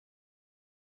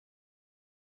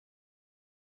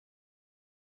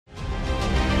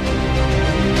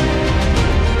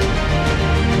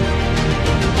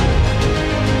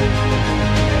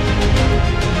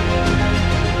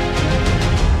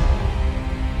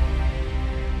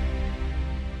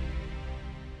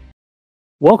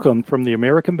Welcome from the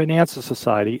American Bonanza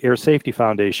Society Air Safety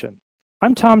Foundation.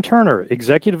 I'm Tom Turner,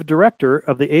 Executive Director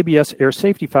of the ABS Air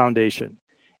Safety Foundation.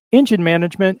 Engine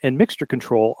management and mixture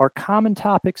control are common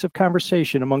topics of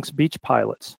conversation amongst beach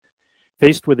pilots.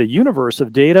 Faced with a universe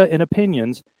of data and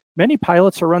opinions, many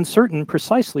pilots are uncertain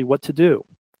precisely what to do.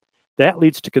 That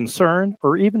leads to concern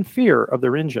or even fear of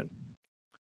their engine.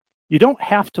 You don't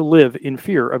have to live in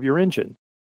fear of your engine.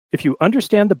 If you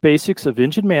understand the basics of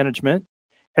engine management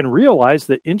and realize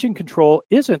that engine control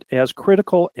isn't as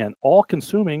critical and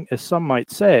all-consuming as some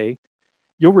might say,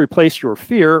 you'll replace your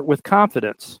fear with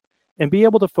confidence and be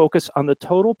able to focus on the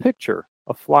total picture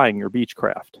of flying your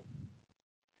Beechcraft.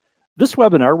 This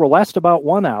webinar will last about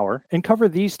 1 hour and cover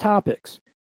these topics: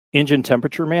 engine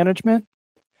temperature management,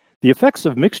 the effects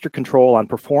of mixture control on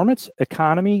performance,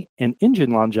 economy, and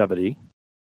engine longevity,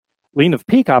 lean of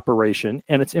peak operation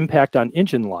and its impact on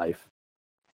engine life,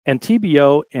 and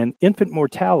TBO and infant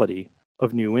mortality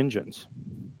of new engines.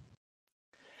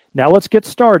 Now let's get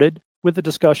started with the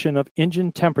discussion of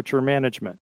engine temperature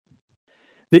management.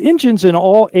 The engines in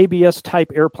all ABS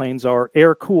type airplanes are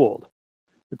air-cooled.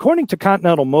 According to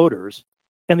Continental Motors,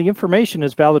 and the information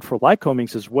is valid for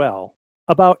Lycomings as well,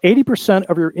 about 80%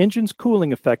 of your engine's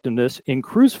cooling effectiveness in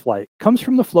cruise flight comes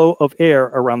from the flow of air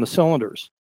around the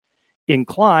cylinders. In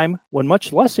climb, when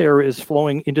much less air is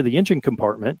flowing into the engine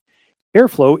compartment,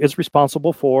 airflow is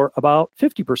responsible for about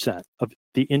 50% of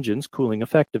the engine's cooling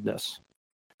effectiveness.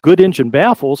 Good engine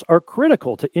baffles are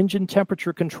critical to engine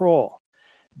temperature control.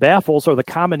 Baffles are the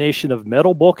combination of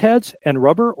metal bulkheads and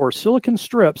rubber or silicon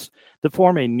strips that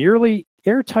form a nearly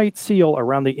airtight seal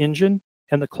around the engine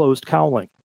and the closed cowling.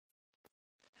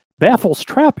 Baffles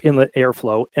trap inlet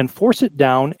airflow and force it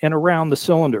down and around the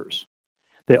cylinders.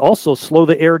 They also slow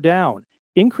the air down,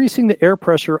 increasing the air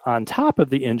pressure on top of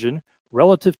the engine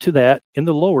relative to that in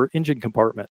the lower engine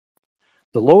compartment.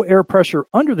 The low air pressure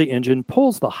under the engine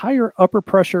pulls the higher upper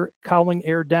pressure cowling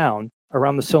air down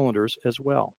around the cylinders as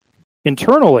well.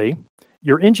 Internally,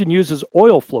 your engine uses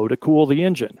oil flow to cool the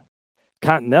engine.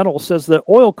 Continental says that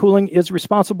oil cooling is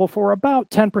responsible for about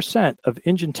 10% of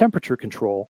engine temperature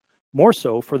control, more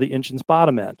so for the engine's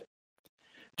bottom end.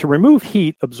 To remove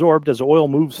heat absorbed as oil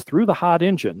moves through the hot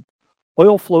engine,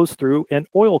 oil flows through an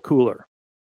oil cooler.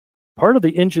 Part of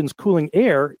the engine's cooling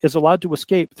air is allowed to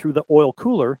escape through the oil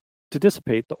cooler to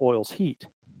dissipate the oil's heat.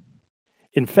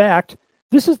 In fact,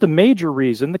 this is the major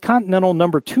reason the Continental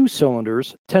number 2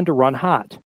 cylinders tend to run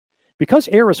hot. Because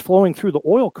air is flowing through the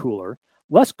oil cooler,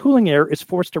 less cooling air is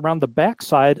forced around the back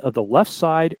side of the left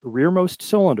side rearmost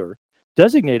cylinder,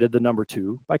 designated the number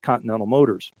 2 by Continental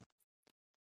Motors.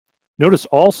 Notice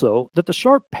also that the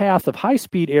sharp path of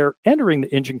high-speed air entering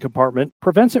the engine compartment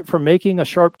prevents it from making a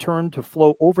sharp turn to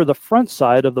flow over the front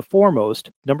side of the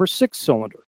foremost number 6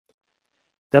 cylinder.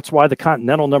 That's why the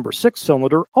Continental number 6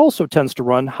 cylinder also tends to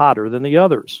run hotter than the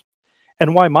others,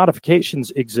 and why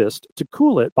modifications exist to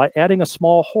cool it by adding a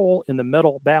small hole in the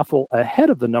metal baffle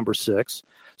ahead of the number 6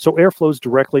 so air flows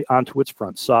directly onto its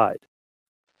front side.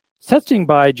 Testing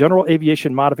by General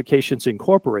Aviation Modifications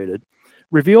Incorporated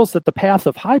reveals that the path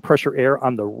of high-pressure air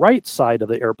on the right side of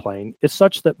the airplane is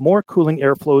such that more cooling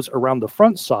air flows around the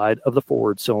front side of the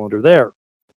forward cylinder there.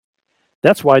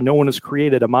 That's why no one has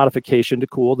created a modification to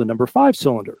cool the number 5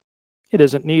 cylinder. It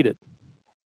isn't needed.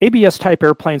 ABS-type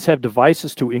airplanes have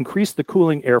devices to increase the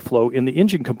cooling airflow in the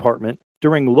engine compartment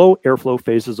during low airflow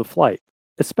phases of flight,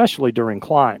 especially during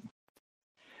climb.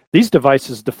 These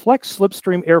devices deflect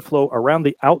slipstream airflow around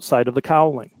the outside of the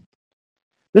cowling.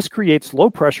 This creates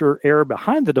low-pressure air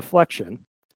behind the deflection.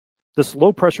 This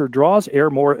low pressure draws air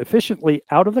more efficiently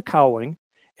out of the cowling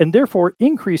and therefore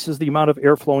increases the amount of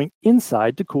air flowing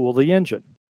inside to cool the engine.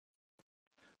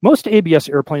 Most ABS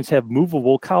airplanes have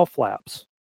movable cowl flaps.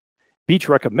 Beech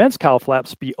recommends cowl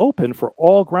flaps be open for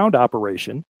all ground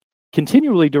operation,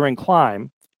 continually during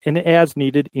climb, and as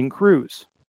needed in cruise.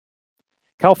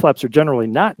 Cowl flaps are generally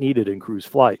not needed in cruise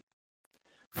flight.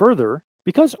 Further,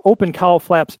 because open cowl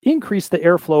flaps increase the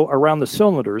airflow around the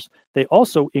cylinders, they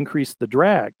also increase the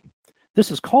drag. This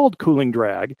is called cooling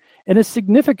drag and is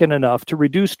significant enough to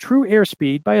reduce true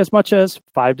airspeed by as much as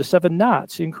 5 to 7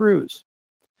 knots in cruise.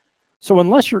 So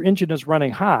unless your engine is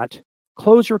running hot,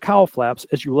 close your cowl flaps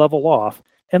as you level off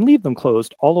and leave them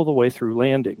closed all of the way through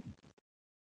landing.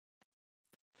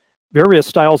 Various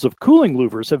styles of cooling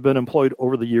louvers have been employed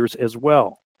over the years as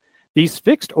well. These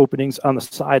fixed openings on the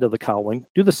side of the cowling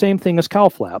do the same thing as cowl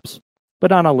flaps,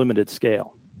 but on a limited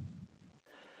scale.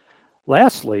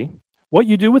 Lastly, what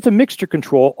you do with the mixture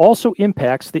control also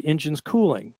impacts the engine's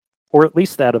cooling, or at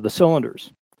least that of the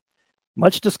cylinders.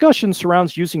 Much discussion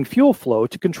surrounds using fuel flow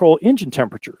to control engine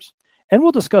temperatures, and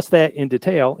we'll discuss that in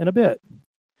detail in a bit.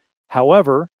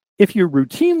 However, if you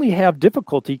routinely have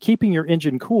difficulty keeping your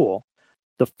engine cool,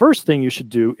 the first thing you should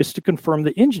do is to confirm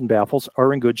the engine baffles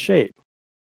are in good shape.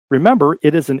 Remember,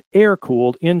 it is an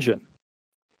air-cooled engine.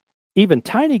 Even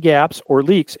tiny gaps or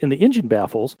leaks in the engine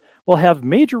baffles will have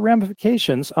major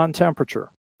ramifications on temperature.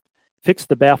 Fix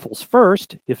the baffles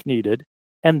first, if needed,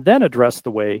 and then address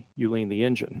the way you lean the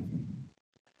engine.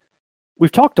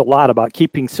 We've talked a lot about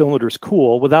keeping cylinders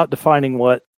cool without defining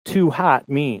what too hot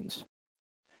means.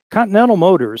 Continental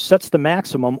Motors sets the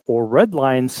maximum or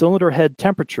redline cylinder head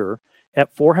temperature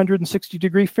at 460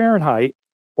 degrees Fahrenheit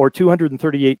or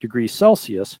 238 degrees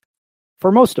Celsius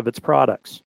for most of its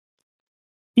products.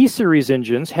 E-Series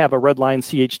engines have a redline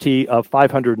CHT of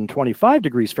 525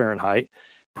 degrees Fahrenheit,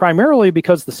 primarily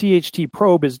because the CHT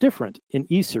probe is different in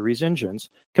E-Series engines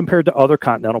compared to other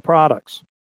Continental products,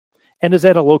 and is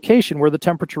at a location where the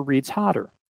temperature reads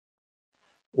hotter.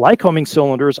 Lycoming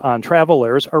cylinders on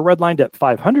Travelairs are redlined at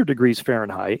 500 degrees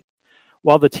Fahrenheit,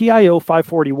 while the TIO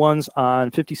 541s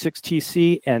on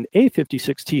 56TC and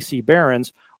A56TC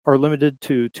Barons are limited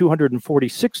to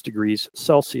 246 degrees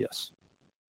Celsius.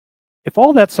 If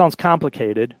all that sounds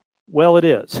complicated, well, it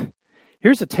is.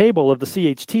 Here's a table of the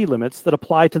CHT limits that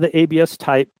apply to the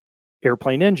ABS-type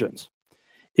airplane engines.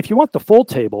 If you want the full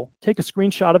table, take a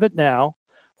screenshot of it now,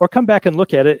 or come back and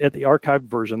look at it at the archived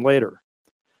version later.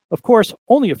 Of course,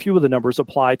 only a few of the numbers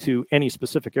apply to any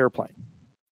specific airplane.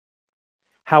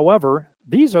 However,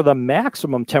 these are the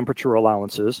maximum temperature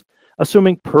allowances,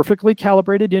 assuming perfectly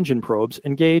calibrated engine probes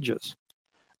and gauges.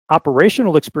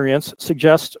 Operational experience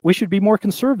suggests we should be more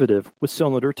conservative with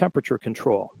cylinder temperature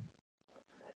control.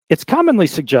 It's commonly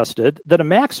suggested that a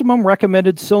maximum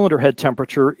recommended cylinder head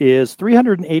temperature is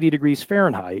 380 degrees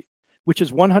Fahrenheit, which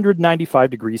is 195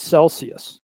 degrees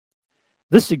Celsius.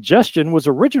 This suggestion was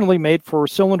originally made for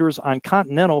cylinders on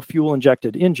Continental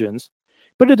fuel-injected engines,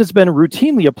 but it has been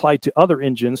routinely applied to other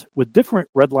engines with different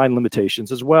redline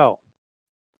limitations as well.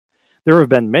 There have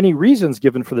been many reasons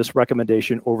given for this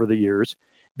recommendation over the years,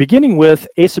 beginning with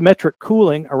asymmetric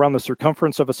cooling around the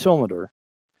circumference of a cylinder,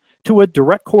 to a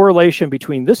direct correlation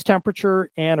between this temperature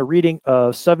and a reading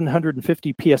of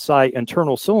 750 psi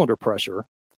internal cylinder pressure,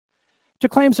 to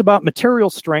claims about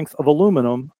material strength of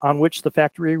aluminum on which the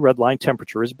factory redline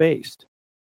temperature is based.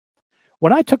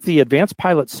 When I took the Advanced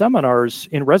Pilot Seminars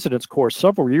in Residence course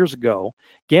several years ago,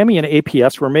 GAMI and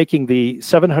APS were making the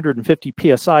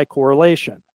 750 psi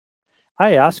correlation.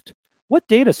 I asked, what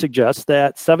data suggests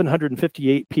that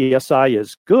 758 psi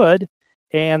is good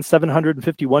and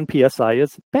 751 psi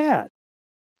is bad?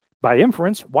 By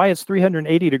inference, why is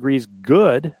 380 degrees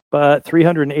good, but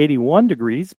 381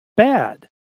 degrees bad?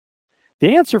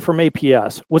 The answer from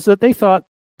APS was that they thought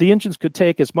the engines could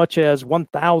take as much as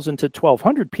 1,000 to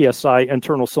 1,200 psi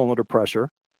internal cylinder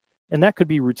pressure, and that could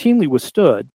be routinely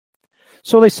withstood.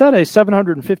 So they set a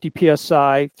 750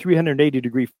 psi, 380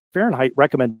 degree Fahrenheit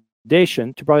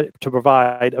recommendation to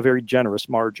provide a very generous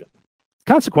margin.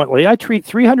 Consequently, I treat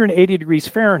 380 degrees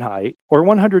Fahrenheit or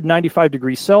 195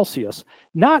 degrees Celsius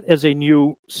not as a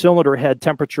new cylinder head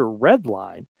temperature red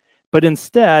line, but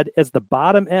instead as the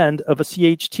bottom end of a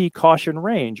CHT caution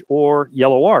range or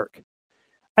yellow arc.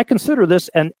 I consider this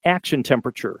an action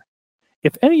temperature.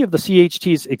 If any of the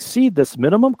CHTs exceed this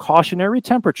minimum cautionary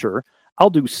temperature, I'll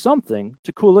do something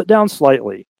to cool it down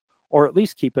slightly, or at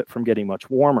least keep it from getting much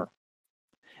warmer.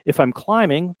 If I'm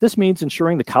climbing, this means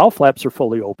ensuring the cowl flaps are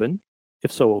fully open,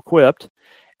 if so equipped,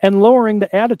 and lowering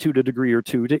the attitude a degree or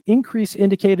two to increase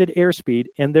indicated airspeed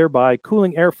and thereby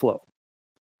cooling airflow.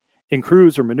 In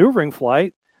cruise or maneuvering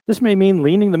flight, this may mean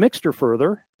leaning the mixture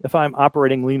further if I'm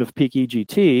operating lean of peak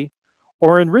EGT,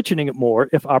 or enriching it more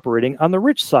if operating on the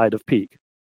rich side of peak.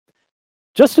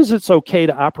 Just as it's okay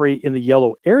to operate in the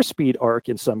yellow airspeed arc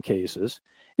in some cases,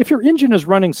 if your engine is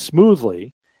running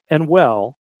smoothly and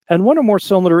well, and one or more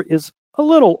cylinder is a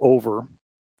little over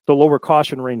the lower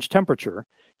caution range temperature,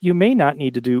 you may not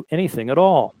need to do anything at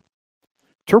all.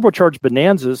 Turbocharged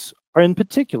Bonanzas in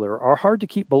particular are hard to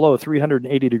keep below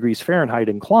 380 degrees Fahrenheit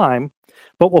in climb,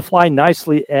 but will fly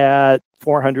nicely at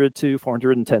 400 to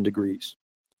 410 degrees.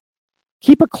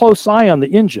 Keep a close eye on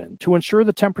the engine to ensure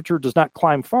the temperature does not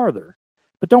climb farther,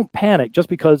 but don't panic just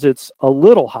because it's a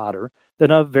little hotter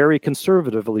than a very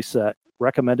conservatively set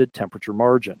recommended temperature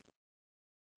margin.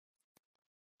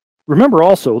 Remember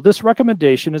also, this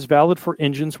recommendation is valid for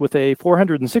engines with a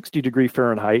 460 degree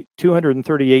Fahrenheit,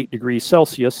 238 degrees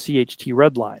Celsius CHT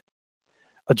redline.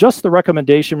 Adjust the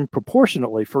recommendation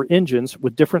proportionately for engines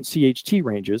with different CHT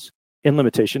ranges and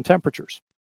limitation temperatures.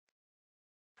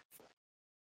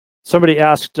 Somebody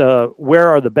asked, where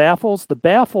are the baffles? The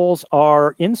baffles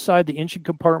are inside the engine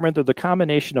compartment. They're the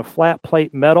combination of flat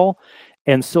plate metal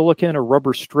and silicon or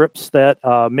rubber strips that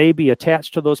may be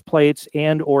attached to those plates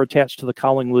and or attached to the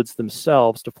cowling lids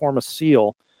themselves to form a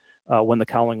seal when the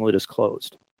cowling lid is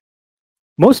closed.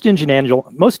 Most engine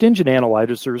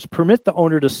analyzers permit the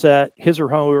owner to set his or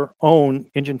her own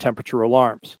engine temperature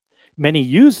alarms. Many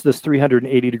use this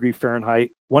 380 degree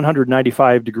Fahrenheit,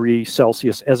 195 degrees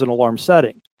Celsius as an alarm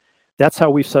setting. That's how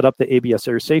we've set up the ABS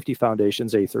Air Safety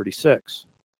Foundation's A36.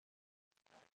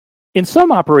 In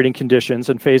some operating conditions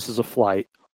and phases of flight,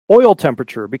 oil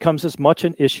temperature becomes as much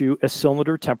an issue as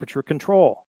cylinder temperature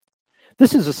control.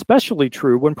 This is especially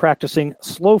true when practicing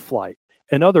slow flight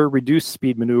and other reduced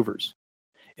speed maneuvers.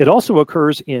 It also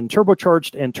occurs in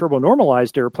turbocharged and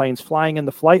turbo-normalized airplanes flying in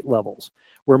the flight levels,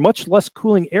 where much less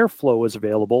cooling airflow is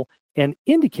available and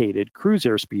indicated cruise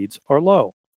airspeeds are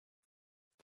low.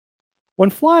 When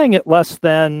flying at less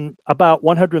than about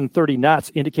 130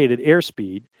 knots indicated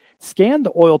airspeed, scan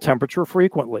the oil temperature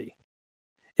frequently.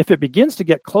 If it begins to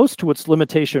get close to its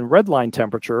limitation redline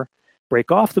temperature,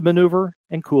 break off the maneuver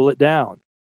and cool it down.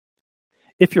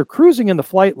 If you're cruising in the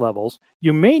flight levels,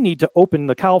 you may need to open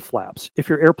the cowl flaps if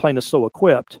your airplane is so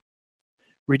equipped,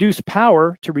 reduce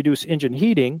power to reduce engine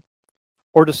heating,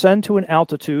 or descend to an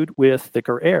altitude with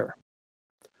thicker air.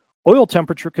 Oil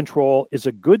temperature control is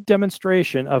a good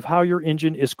demonstration of how your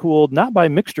engine is cooled not by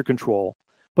mixture control,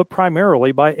 but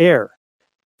primarily by air.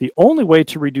 The only way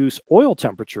to reduce oil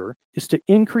temperature is to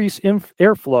increase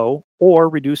airflow or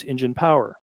reduce engine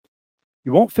power.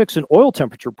 You won't fix an oil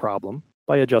temperature problem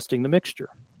by adjusting the mixture.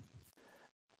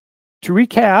 To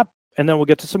recap, and then we'll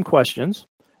get to some questions,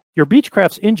 your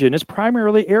Beechcraft's engine is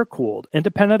primarily air-cooled and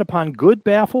dependent upon good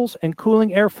baffles and cooling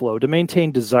airflow to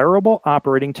maintain desirable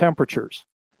operating temperatures.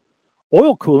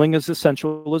 Oil cooling is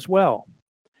essential as well.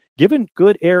 Given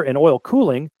good air and oil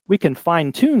cooling, we can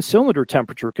fine-tune cylinder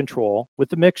temperature control with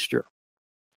the mixture.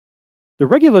 The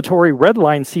regulatory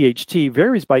redline CHT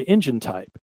varies by engine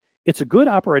type. It's a good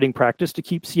operating practice to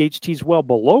keep CHTs well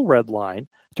below redline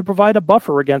to provide a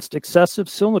buffer against excessive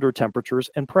cylinder temperatures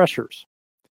and pressures.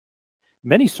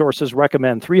 Many sources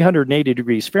recommend 380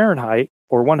 degrees Fahrenheit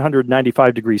or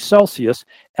 195 degrees Celsius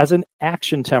as an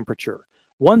action temperature,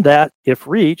 one that, if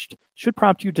reached, should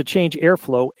prompt you to change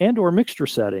airflow and or mixture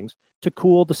settings to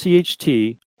cool the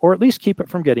CHT or at least keep it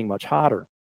from getting much hotter.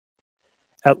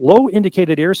 At low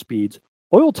indicated airspeeds,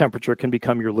 oil temperature can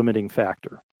become your limiting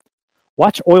factor.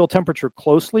 Watch oil temperature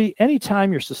closely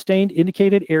anytime your sustained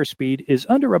indicated airspeed is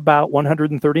under about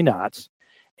 130 knots,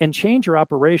 and change your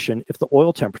operation if the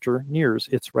oil temperature nears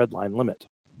its redline limit.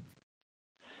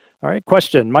 All right,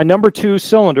 question. My number 2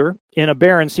 cylinder in a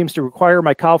Baron seems to require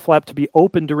my cowl flap to be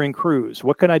open during cruise.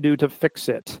 What can I do to fix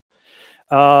it?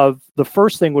 The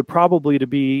first thing would probably to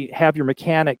be have your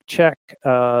mechanic check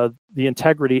the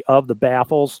integrity of the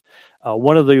baffles.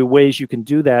 One of the ways you can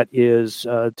do that is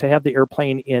to have the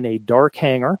airplane in a dark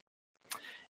hangar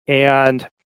and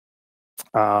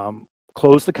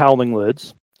close the cowling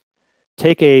lids.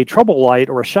 Take a trouble light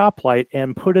or a shop light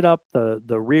and put it up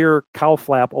the rear cowl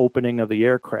flap opening of the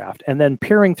aircraft, and then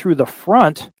peering through the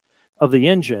front of the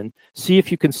engine, see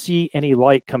if you can see any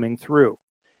light coming through.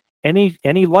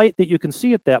 Any light that you can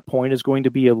see at that point is going to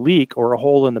be a leak or a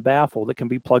hole in the baffle that can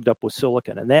be plugged up with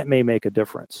silicon, and that may make a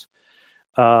difference.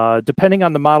 Depending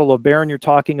on the model of Baron you're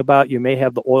talking about, you may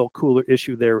have the oil cooler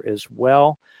issue there as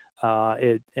well.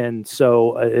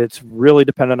 So it's really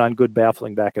dependent on good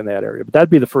baffling back in that area. But that'd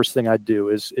be the first thing I'd do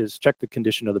is check the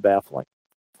condition of the baffling.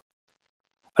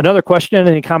 Another question,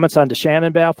 any comments on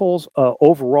DeShannon baffles?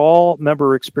 Overall,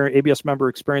 ABS member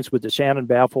experience with DeShannon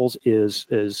baffles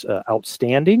is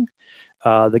outstanding.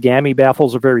 The GAMI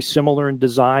baffles are very similar in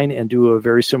design and do a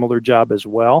very similar job as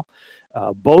well.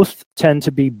 Both tend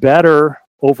to be better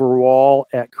overall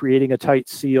at creating a tight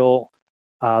seal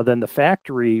than the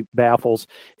factory baffles,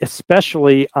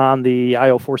 especially on the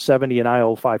IO470 and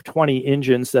IO520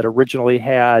 engines that originally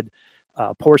had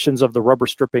portions of the rubber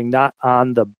stripping not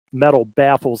on the metal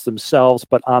baffles themselves,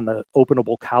 but on the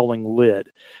openable cowling lid.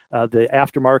 The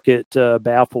aftermarket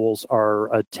baffles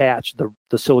are attached,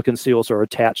 the silicon seals are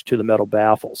attached to the metal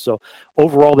baffles. So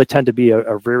overall, they tend to be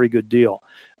a very good deal.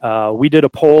 We did a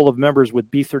poll of members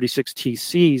with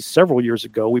B36TCs several years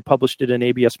ago. We published it in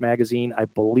ABS Magazine, I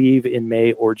believe in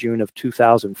May or June of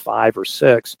 2005 or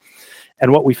 6.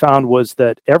 And what we found was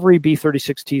that every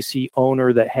B36TC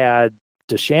owner that had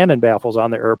DeShannon baffles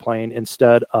on the airplane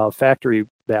instead of factory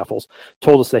baffles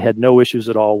told us they had no issues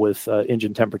at all with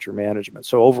engine temperature management.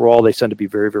 So overall, they tend to be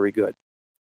very, very good.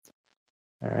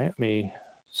 All right, let me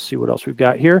see what else we've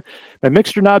got here. My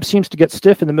mixture knob seems to get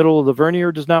stiff in the middle of the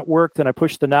vernier, does not work. Then I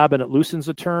push the knob and it loosens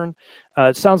a turn.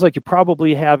 It sounds like you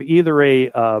probably have either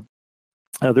a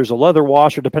There's a leather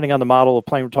washer, depending on the model of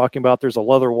plane we're talking about. There's a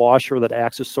leather washer that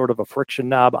acts as sort of a friction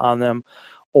knob on them,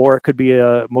 or it could be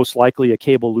most likely a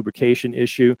cable lubrication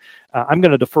issue. I'm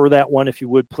going to defer that one, if you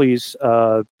would please.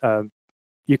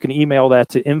 You can email that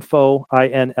to info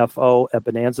at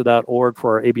bonanza.org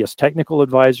for our ABS technical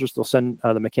advisors. They'll send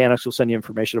the mechanics will send you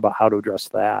information about how to address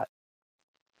that.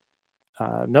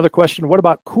 Another question, what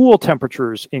about cool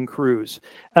temperatures in cruise?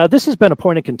 This has been a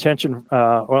point of contention,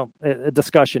 a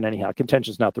discussion anyhow.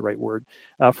 Contention is not the right word,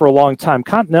 for a long time.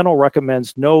 Continental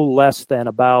recommends no less than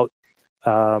about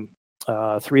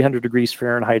 300 degrees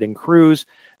Fahrenheit in cruise.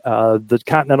 The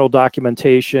Continental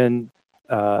documentation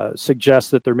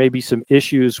suggests that there may be some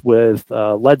issues with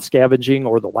lead scavenging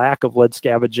or the lack of lead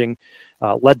scavenging,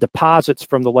 lead deposits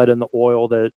from the lead in the oil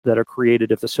that are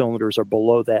created if the cylinders are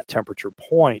below that temperature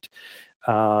point.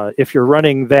 If you're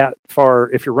running that far,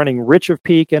 if you're running rich of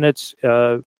peak and it's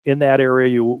in that area,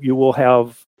 you will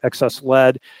have excess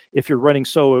lead. If you're running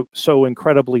so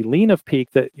incredibly lean of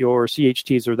peak that your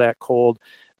CHTs are that cold,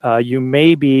 you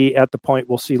may be at the point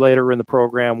we'll see later in the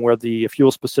program where the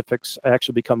fuel specifics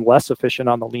actually become less efficient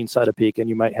on the lean side of peak, and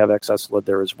you might have excess lead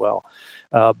there as well.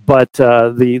 But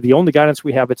the only guidance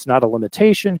we have, it's not a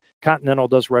limitation. Continental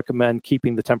does recommend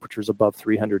keeping the temperatures above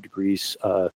 300 degrees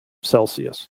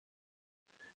Celsius.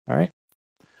 All right.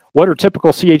 What are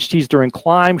typical CHTs during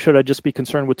climb? Should I just be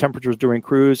concerned with temperatures during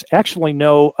cruise? Actually,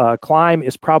 no. Climb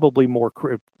is probably more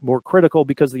critical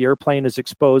because the airplane is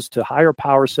exposed to higher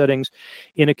power settings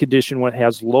in a condition when it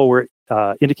has lower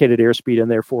indicated airspeed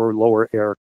and therefore lower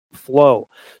air flow.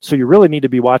 So you really need to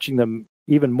be watching them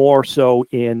even more so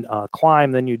in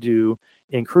climb than you do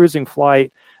in cruising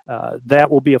flight. That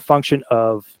will be a function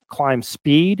of climb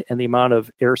speed and the amount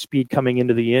of airspeed coming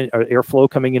into the airflow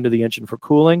coming into the engine for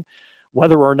cooling.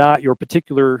 Whether or not your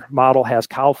particular model has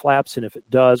cowl flaps, and if it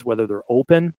does, whether they're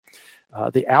open.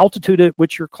 The altitude at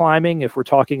which you're climbing, if we're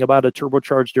talking about a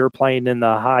turbocharged airplane in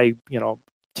the high,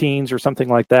 teens or something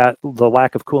like that, the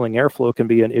lack of cooling airflow can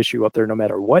be an issue up there no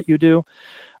matter what you do.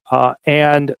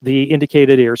 And the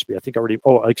indicated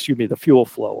airspeed, the fuel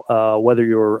flow, whether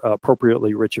you're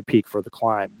appropriately rich at peak for the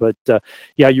climb. But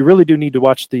yeah, you really do need to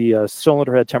watch the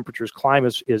cylinder head temperatures. Climb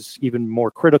is even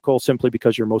more critical simply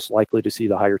because you're most likely to see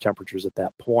the higher temperatures at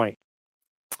that point.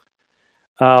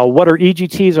 What are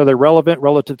EGTs? Are they relevant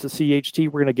relative to CHT?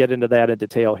 We're going to get into that in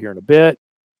detail here in a bit.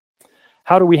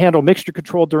 How do we handle mixture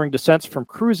control during descents from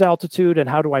cruise altitude? And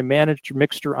how do I manage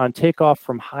mixture on takeoff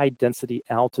from high density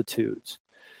altitudes?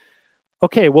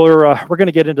 Okay, well, we're going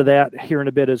to get into that here in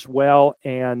a bit as well,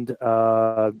 and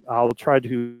I'll try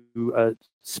to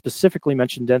specifically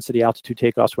mention density altitude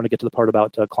takeoffs when I get to the part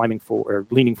about climbing for or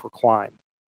leaning for climb.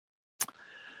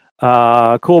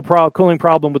 Cooling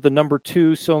problem with the number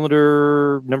 2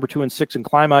 cylinder, number 2 and 6 in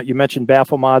climb out. You mentioned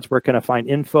baffle mods. Where can I find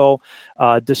info?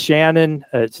 DeShannon,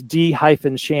 it's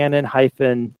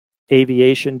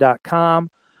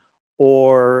d-shannon-aviation.com.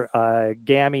 or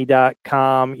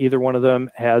GAMI.com. Either one of them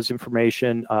has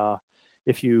information.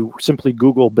 If you simply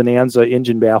Google Bonanza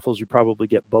engine baffles, you probably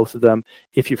get both of them.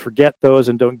 If you forget those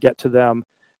and don't get to them,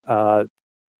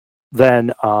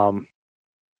 then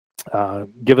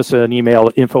give us an email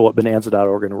at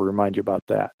info@bonanza.org and we'll remind you about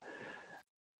that.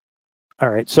 All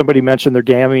right, somebody mentioned their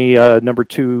GAMI number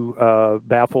 2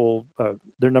 baffle,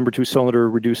 their number 2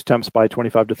 cylinder reduced temps by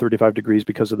 25 to 35 degrees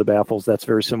because of the baffles. That's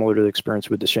very similar to the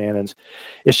experience with the Shannons.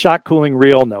 Is shock cooling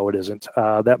real? No, it isn't.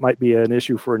 That might be an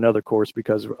issue for another course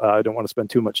because I don't want to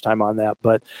spend too much time on that,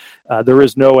 but there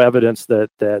is no evidence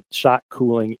that shock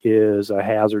cooling is a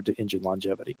hazard to engine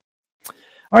longevity.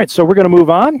 All right, so we're going to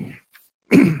move on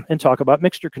and talk about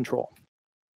mixture control.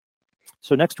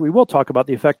 So next we will talk about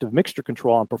the effect of mixture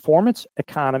control on performance,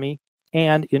 economy,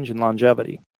 and engine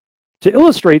longevity. To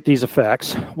illustrate these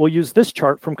effects, we'll use this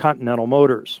chart from Continental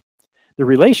Motors. The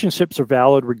relationships are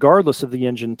valid regardless of the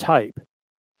engine type.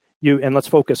 And let's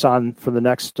focus on, for the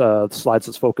next slides,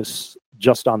 let's focus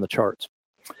just on the charts.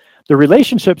 The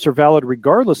relationships are valid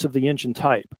regardless of the engine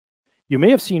type. You may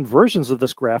have seen versions of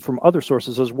this graph from other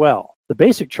sources as well. The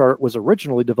basic chart was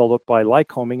originally developed by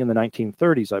Lycoming in the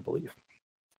 1930s, I believe.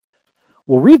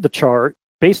 We'll read the chart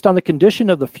based on the condition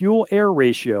of the fuel-air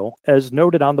ratio as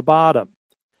noted on the bottom.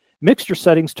 Mixture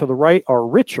settings to the right are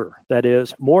richer, that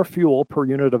is, more fuel per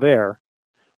unit of air,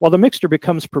 while the mixture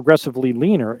becomes progressively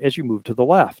leaner as you move to the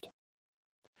left.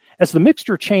 As the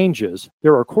mixture changes,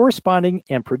 there are corresponding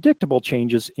and predictable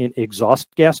changes in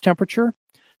exhaust gas temperature,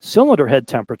 cylinder head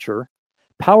temperature,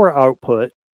 power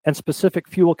output, and specific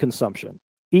fuel consumption,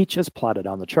 each as plotted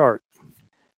on the chart.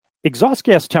 Exhaust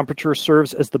gas temperature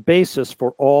serves as the basis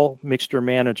for all mixture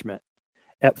management.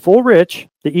 At full rich,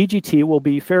 the EGT will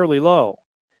be fairly low.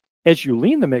 As you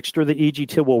lean the mixture, the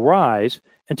EGT will rise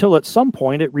until at some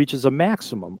point it reaches a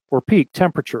maximum or peak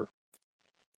temperature.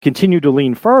 Continue to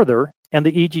lean further and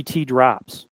the EGT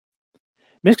drops.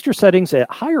 Mixture settings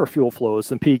at higher fuel flows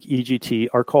than peak EGT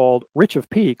are called rich of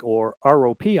peak or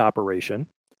ROP operation,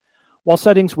 while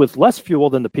settings with less fuel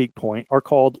than the peak point are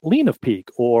called lean of peak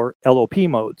or LOP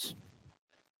modes.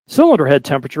 Cylinder head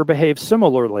temperature behaves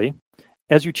similarly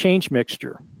as you change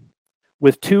mixture,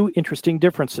 with two interesting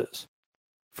differences.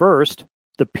 First,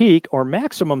 the peak or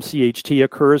maximum CHT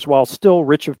occurs while still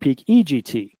rich of peak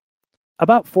EGT,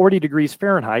 about 40 degrees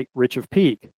Fahrenheit rich of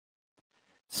peak.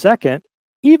 Second,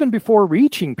 even before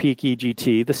reaching peak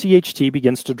EGT, the CHT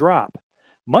begins to drop,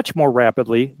 much more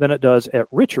rapidly than it does at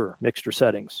richer mixture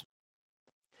settings.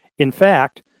 In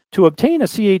fact, to obtain a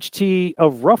CHT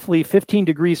of roughly 15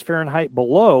 degrees Fahrenheit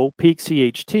below peak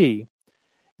CHT,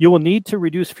 you will need to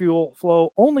reduce fuel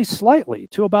flow only slightly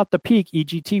to about the peak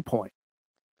EGT point.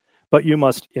 But you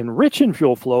must enrich in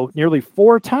fuel flow nearly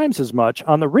 4 times as much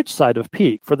on the rich side of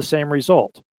peak for the same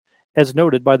result, as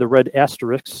noted by the red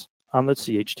asterisks on the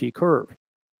CHT curve.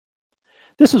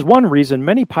 This is one reason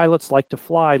many pilots like to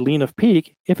fly lean of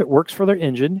peak if it works for their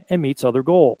engine and meets other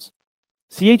goals.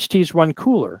 CHTs run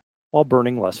cooler while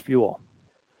burning less fuel.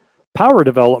 Power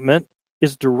development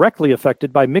is directly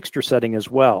affected by mixture setting as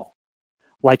well.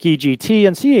 Like EGT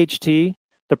and CHT,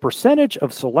 the percentage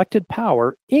of selected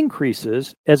power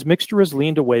increases as mixture is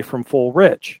leaned away from full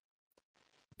rich.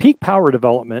 Peak power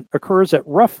development occurs at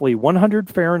roughly 100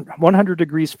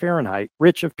 degrees Fahrenheit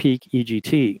rich of peak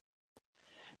EGT.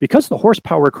 Because the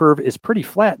horsepower curve is pretty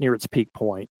flat near its peak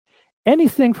point,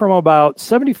 anything from about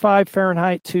 75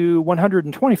 Fahrenheit to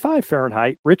 125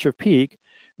 Fahrenheit rich of peak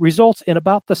results in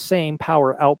about the same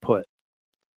power output.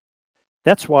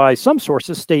 That's why some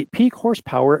sources state peak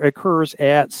horsepower occurs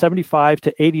at 75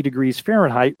 to 80 degrees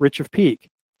Fahrenheit rich of peak.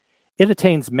 It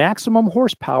attains maximum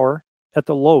horsepower at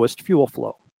the lowest fuel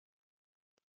flow.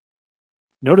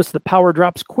 Notice that power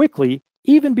drops quickly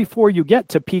even before you get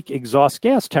to peak exhaust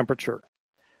gas temperature.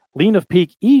 Lean of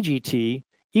peak EGT,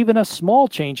 even a small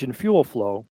change in fuel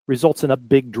flow results in a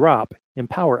big drop in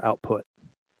power output.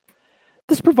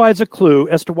 This provides a clue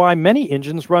as to why many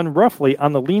engines run roughly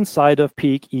on the lean side of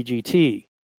peak EGT.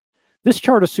 This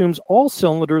chart assumes all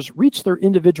cylinders reach their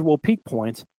individual peak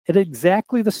points at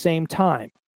exactly the same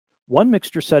time. One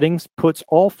mixture settings puts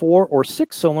all 4 or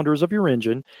 6 cylinders of your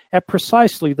engine at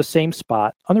precisely the same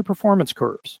spot on their performance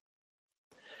curves.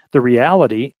 The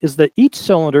reality is that each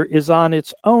cylinder is on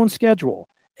its own schedule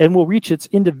and will reach its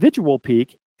individual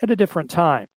peak at a different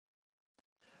time.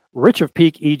 Rich of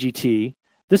peak EGT,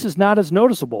 this is not as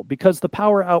noticeable because the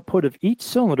power output of each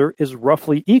cylinder is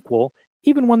roughly equal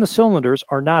even when the cylinders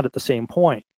are not at the same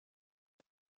point.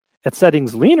 At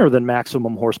settings leaner than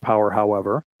maximum horsepower,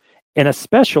 however, and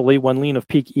especially when lean of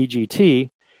peak EGT,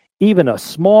 even a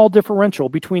small differential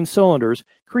between cylinders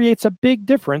creates a big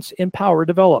difference in power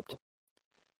developed.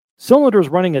 Cylinders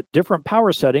running at different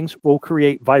power settings will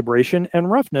create vibration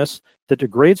and roughness that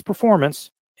degrades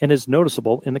performance and is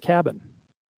noticeable in the cabin.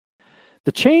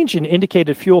 The change in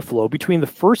indicated fuel flow between the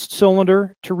first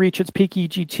cylinder to reach its peak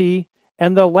EGT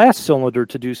and the last cylinder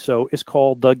to do so is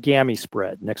called the GAMI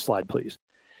spread. Next slide, please.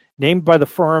 Named by the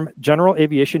firm General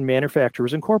Aviation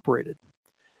Manufacturers Incorporated.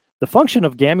 The function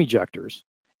of GAM ejectors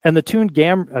and the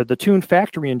tuned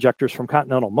factory injectors from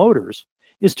Continental Motors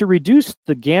is to reduce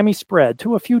the GAMI spread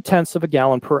to a few tenths of a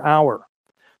gallon per hour.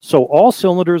 So all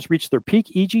cylinders reach their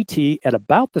peak EGT at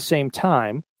about the same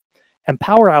time, and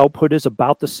power output is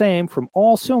about the same from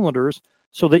all cylinders,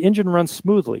 so the engine runs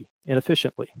smoothly and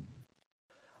efficiently.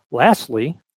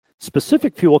 Lastly,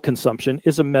 specific fuel consumption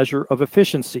is a measure of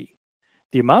efficiency,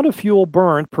 the amount of fuel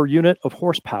burned per unit of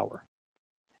horsepower.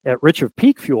 At rich of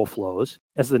peak fuel flows,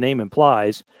 as the name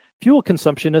implies, fuel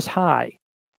consumption is high.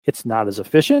 It's not as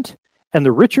efficient, and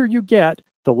the richer you get,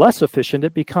 the less efficient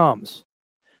it becomes.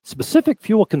 Specific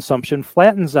fuel consumption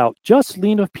flattens out just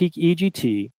lean of peak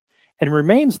EGT and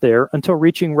remains there until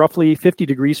reaching roughly 50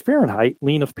 degrees Fahrenheit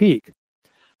lean of peak.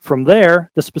 From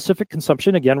there, the specific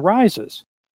consumption again rises.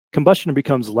 Combustion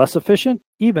becomes less efficient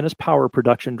even as power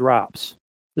production drops.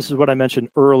 This is what I mentioned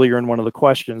earlier in one of the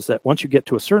questions, that once you get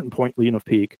to a certain point lean of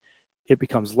peak, it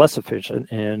becomes less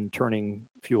efficient in turning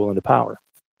fuel into power.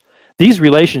 These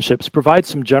relationships provide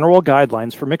some general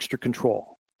guidelines for mixture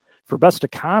control. For best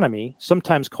economy,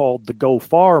 sometimes called the go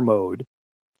far mode,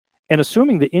 and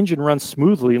assuming the engine runs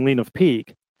smoothly in lean of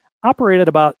peak, operate at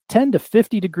about 10 to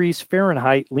 50 degrees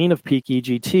Fahrenheit lean of peak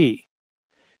EGT.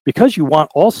 Because you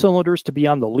want all cylinders to be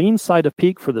on the lean side of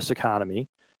peak for this economy,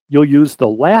 you'll use the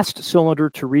last cylinder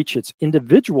to reach its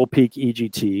individual peak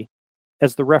EGT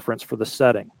as the reference for the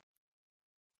setting.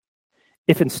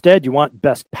 If instead you want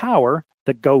best power,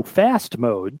 the go fast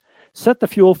mode, set the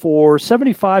fuel for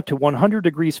 75 to 100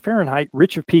 degrees Fahrenheit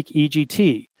rich of peak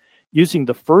EGT, using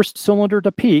the first cylinder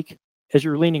to peak as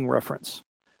your leaning reference.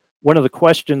 One of the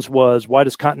questions was, why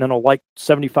does Continental like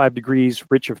 75 degrees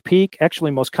rich of peak?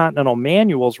 Actually, most Continental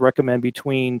manuals recommend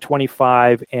between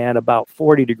 25 and about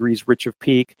 40 degrees rich of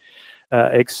peak,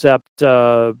 except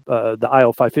the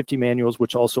IL 550 manuals,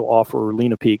 which also offer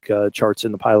lean of peak charts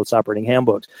in the pilot's operating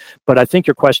handbooks. But I think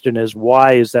your question is,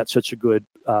 why is that such a good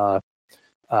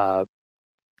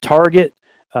target?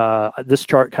 This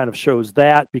chart kind of shows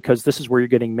that, because this is where you're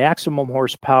getting maximum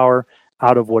horsepower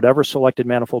out of whatever selected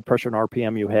manifold pressure and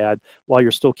RPM you had, while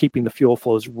you're still keeping the fuel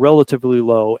flows relatively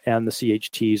low and the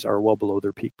CHTs are well below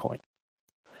their peak point.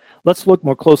 Let's look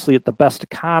more closely at the best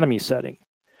economy setting.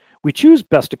 We choose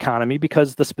best economy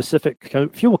because the specific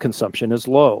fuel consumption is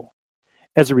low.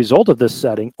 As a result of this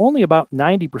setting, only about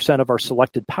 90% of our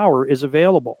selected power is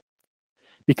available.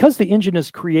 Because the engine is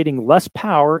creating less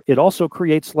power, it also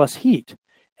creates less heat,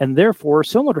 and therefore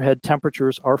cylinder head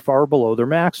temperatures are far below their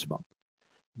maximum.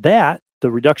 The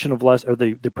reduction of less, or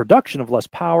the production of less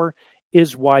power,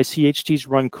 is why CHTs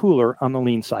run cooler on the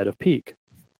lean side of peak.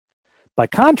 By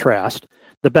contrast,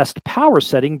 the best power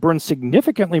setting burns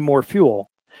significantly more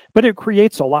fuel, but it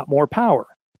creates a lot more power,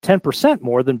 10%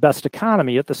 more than best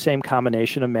economy at the same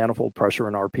combination of manifold pressure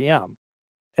and RPM.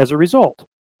 As a result,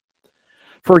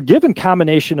 for a given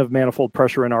combination of manifold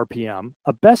pressure and RPM,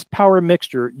 a best power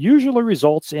mixture usually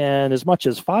results in as much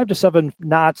as 5 to 7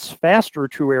 knots faster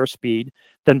true airspeed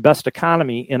than best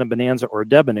economy in a Bonanza or a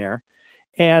Debonair,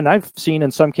 and I've seen in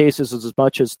some cases as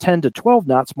much as 10 to 12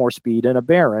 knots more speed in a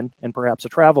Baron and perhaps a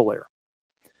Travel Air.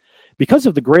 Because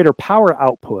of the greater power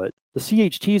output, the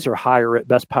CHTs are higher at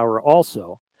best power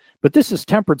also, but this is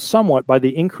tempered somewhat by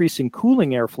the increase in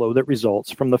cooling airflow that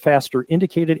results from the faster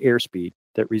indicated airspeed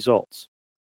that results.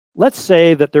 Let's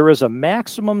say that there is a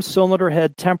maximum cylinder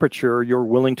head temperature you're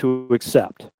willing to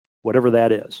accept, whatever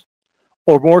that is.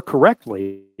 Or more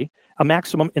correctly, a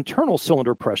maximum internal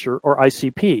cylinder pressure, or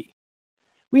ICP.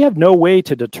 We have no way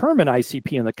to determine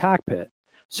ICP in the cockpit,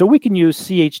 so we can use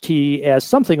CHT as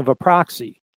something of a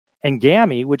proxy. And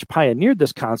GAMI, which pioneered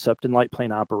this concept in light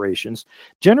plane operations,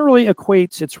 generally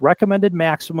equates its recommended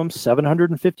maximum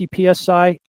 750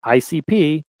 psi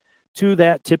ICP to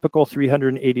that typical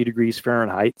 380 degrees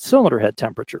Fahrenheit cylinder head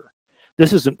temperature.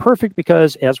 This isn't perfect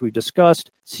because, as we've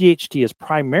discussed, CHT is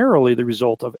primarily the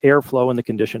result of airflow in the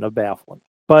condition of baffling,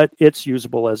 but it's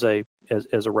usable as a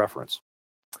reference.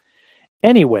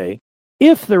 Anyway,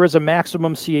 if there is a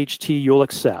maximum CHT you'll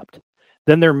accept,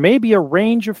 then there may be a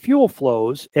range of fuel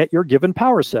flows at your given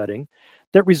power setting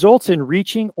that results in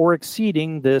reaching or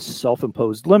exceeding this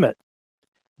self-imposed limit.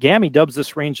 GAMI dubs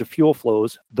this range of fuel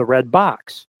flows the red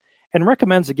box, and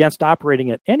recommends against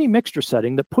operating at any mixture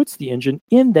setting that puts the engine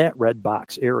in that red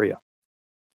box area.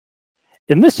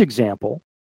 In this example,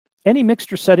 any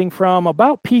mixture setting from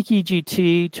about peak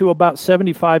EGT to about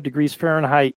 75 degrees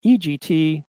Fahrenheit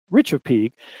EGT, rich of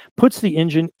peak, puts the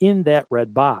engine in that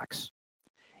red box.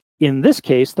 In this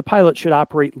case, the pilot should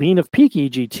operate lean of peak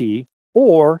EGT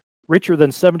or richer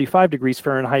than 75 degrees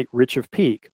Fahrenheit, rich of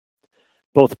peak.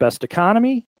 Both best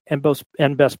economy and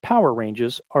best power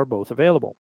ranges are both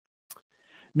available.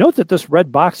 Note that this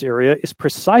red box area is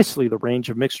precisely the range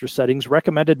of mixture settings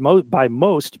recommended by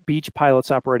most beach pilots'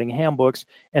 operating handbooks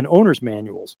and owner's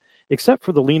manuals, except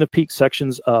for the lean of peak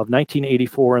sections of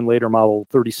 1984 and later model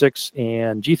 36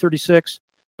 and G36,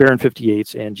 Baron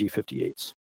 58s, and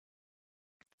G58s.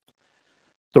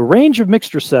 The range of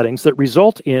mixture settings that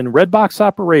result in red box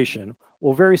operation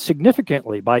will vary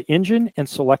significantly by engine and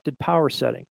selected power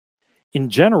setting. In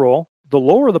general, the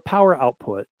lower the power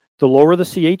output, the lower the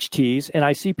CHTs and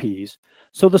ICPs,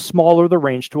 so the smaller the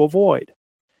range to avoid.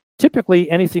 Typically,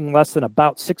 anything less than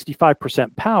about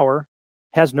 65% power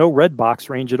has no red box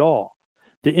range at all.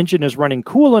 The engine is running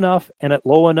cool enough and at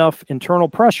low enough internal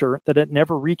pressure that it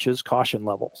never reaches caution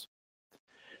levels.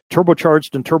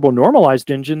 Turbocharged and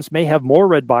turbo-normalized engines may have more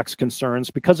red box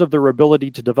concerns because of their ability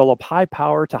to develop high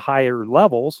power to higher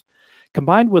levels,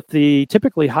 combined with the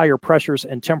typically higher pressures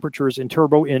and temperatures in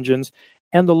turbo engines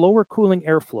and the lower cooling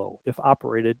airflow if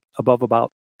operated above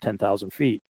about 10,000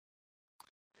 feet.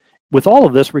 With all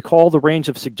of this, recall the range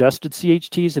of suggested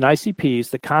CHTs and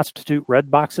ICPs that constitute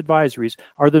red box advisories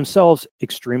are themselves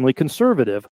extremely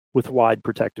conservative with wide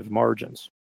protective margins.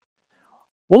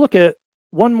 We'll look at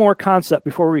one more concept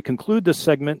before we conclude this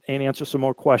segment and answer some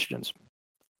more questions.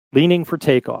 Leaning for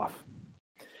takeoff.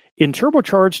 In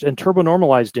turbocharged and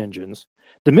turbo-normalized engines,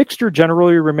 the mixture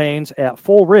generally remains at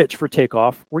full rich for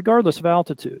takeoff regardless of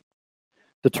altitude.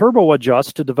 The turbo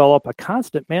adjusts to develop a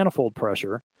constant manifold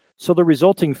pressure, so the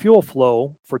resulting fuel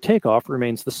flow for takeoff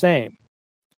remains the same.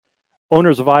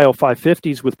 Owners of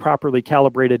IO550s with properly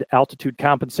calibrated altitude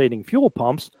compensating fuel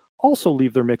pumps also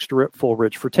leave their mixture at full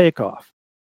rich for takeoff.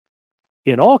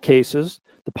 In all cases,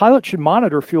 the pilot should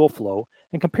monitor fuel flow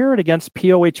and compare it against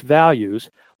POH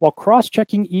values while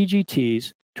cross-checking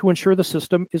EGTs to ensure the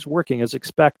system is working as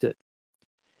expected.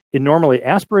 In normally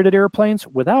aspirated airplanes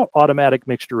without automatic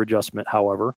mixture adjustment,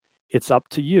 however, it's up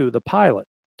to you, the pilot,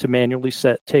 to manually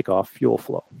set takeoff fuel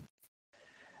flow.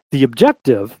 The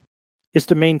objective is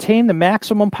to maintain the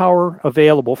maximum power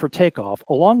available for takeoff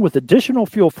along with additional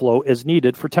fuel flow as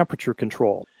needed for temperature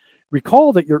control.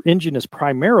 Recall that your engine is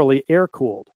primarily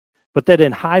air-cooled, but that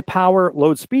in high-power,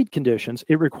 low-speed conditions,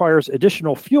 it requires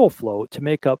additional fuel flow to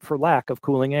make up for lack of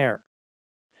cooling air.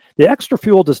 The extra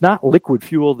fuel does not liquid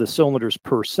fuel the cylinders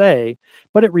per se,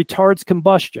 but it retards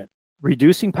combustion,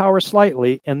 reducing power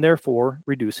slightly and therefore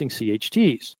reducing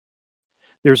CHTs.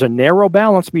 There's a narrow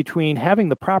balance between having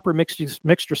the proper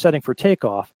mixture setting for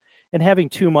takeoff and having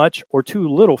too much or too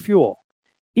little fuel,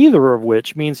 either of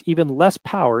which means even less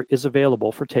power is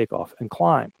available for takeoff and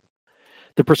climb.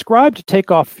 The prescribed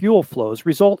takeoff fuel flows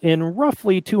result in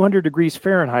roughly 200 degrees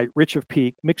Fahrenheit rich of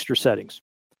peak mixture settings.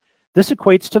 This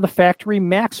equates to the factory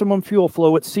maximum fuel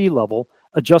flow at sea level,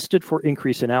 adjusted for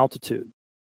increase in altitude.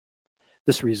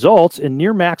 This results in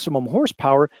near maximum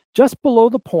horsepower just below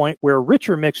the point where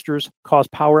richer mixtures cause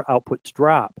power output to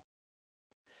drop.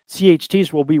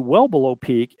 CHTs will be well below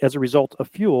peak as a result of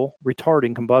fuel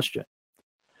retarding combustion.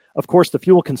 Of course, the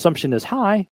fuel consumption is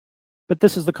high, but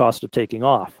this is the cost of taking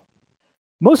off.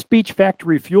 Most Beech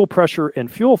factory fuel pressure and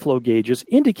fuel flow gauges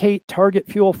indicate target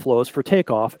fuel flows for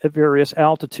takeoff at various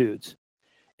altitudes.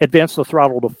 Advance the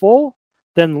throttle to full,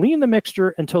 then lean the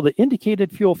mixture until the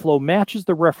indicated fuel flow matches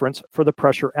the reference for the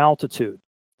pressure altitude.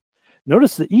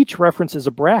 Notice that each reference is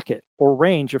a bracket or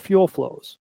range of fuel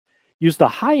flows. Use the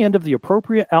high end of the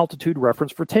appropriate altitude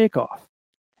reference for takeoff.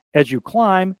 As you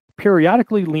climb,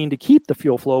 periodically lean to keep the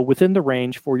fuel flow within the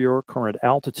range for your current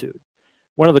altitude.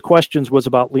 One of the questions was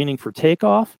about leaning for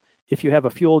takeoff. If you have a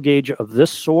fuel gauge of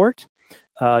this sort,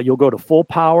 you'll go to full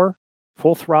power,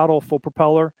 full throttle, full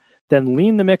propeller, then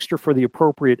lean the mixture for the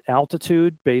appropriate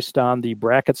altitude based on the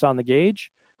brackets on the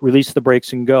gauge, release the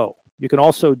brakes and go. You can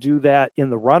also do that in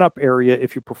the run-up area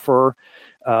if you prefer.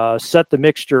 Set the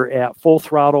mixture at full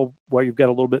throttle while you've got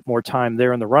a little bit more time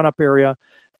there in the run-up area.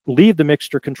 Leave the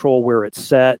mixture control where it's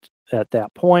set at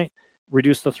that point.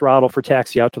 Reduce the throttle for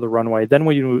taxi out to the runway. Then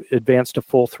when you advance to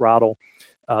full throttle,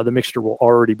 the mixture will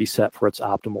already be set for its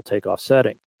optimal takeoff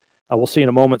setting. We'll see in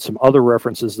a moment some other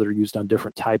references that are used on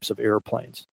different types of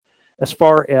airplanes. As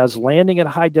far as landing at a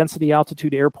high-density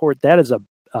altitude airport, that is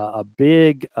a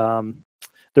big,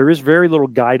 there is very little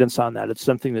guidance on that. It's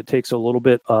something that takes a little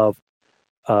bit of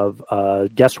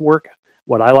guesswork.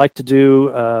 What I like to do,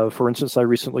 for instance, I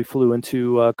recently flew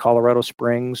into Colorado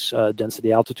Springs.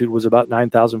 Density altitude was about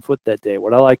 9,000 foot that day.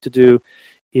 What I like to do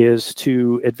is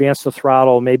to advance the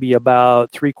throttle maybe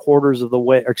about advance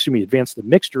the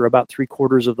mixture about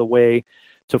 3/4 of the way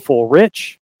to full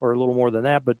rich, or a little more than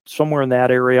that, but somewhere in that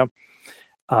area.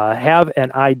 Have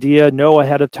an idea, know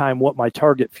ahead of time what my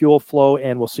target fuel flow,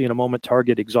 and we'll see in a moment,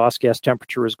 target exhaust gas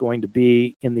temperature is going to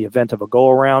be in the event of a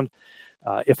go-around.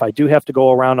 If I do have to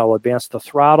go around, I'll advance the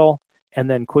throttle and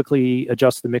then quickly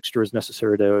adjust the mixture as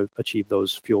necessary to achieve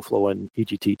those fuel flow and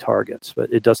EGT targets.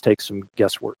 But it does take some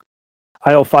guesswork.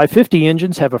 IO550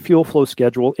 engines have a fuel flow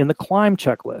schedule in the climb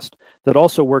checklist that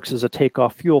also works as a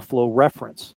takeoff fuel flow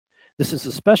reference. This is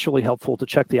especially helpful to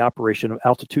check the operation of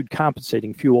altitude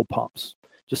compensating fuel pumps.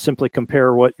 Just simply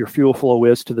compare what your fuel flow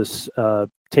is to this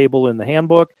table in the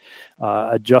handbook,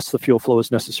 adjust the fuel flow as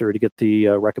necessary to get the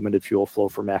recommended fuel flow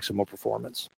for maximum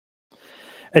performance.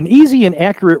 An easy and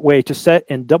accurate way to set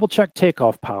and double-check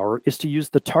takeoff power is to use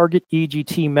the target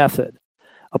EGT method.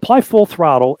 Apply full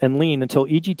throttle and lean until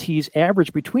EGTs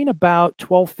average between about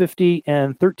 1250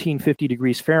 and 1350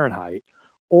 degrees Fahrenheit,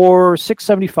 or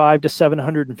 675 to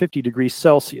 750 degrees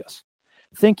Celsius.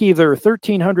 Think either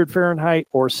 1300 Fahrenheit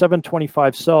or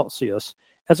 725 Celsius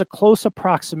as a close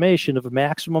approximation of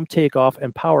maximum takeoff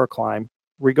and power climb,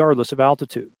 regardless of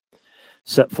altitude.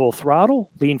 Set full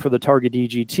throttle, lean for the target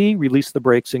EGT, release the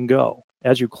brakes and go.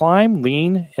 As you climb,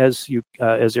 lean as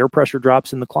air pressure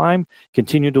drops in the climb.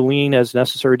 Continue to lean as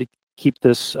necessary to keep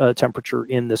this temperature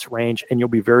in this range, and you'll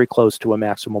be very close to a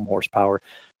maximum horsepower,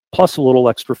 plus a little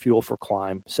extra fuel for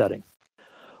climb setting.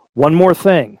 One more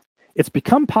thing. It's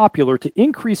become popular to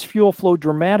increase fuel flow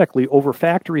dramatically over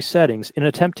factory settings in an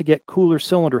attempt to get cooler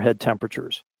cylinder head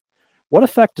temperatures. What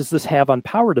effect does this have on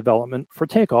power development for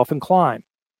takeoff and climb?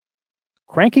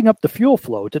 Cranking up the fuel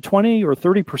flow to 20 or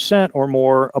 30% or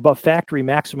more above factory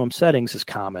maximum settings is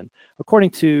common, according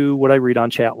to what I read on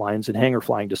chat lines and hangar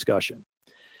flying discussion.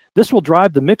 This will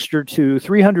drive the mixture to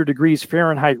 300 degrees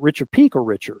Fahrenheit richer peak or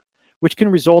richer, which can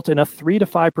result in a 3 to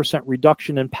 5%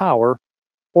 reduction in power,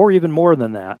 or even more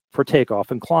than that, for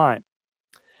takeoff and climb.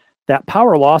 That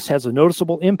power loss has a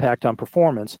noticeable impact on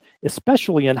performance,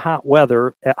 especially in hot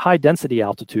weather at high density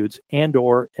altitudes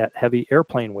and/or at heavy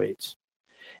airplane weights.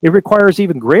 It requires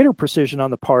even greater precision on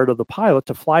the part of the pilot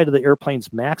to fly to the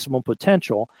airplane's maximum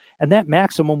potential, and that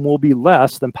maximum will be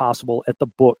less than possible at the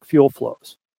book fuel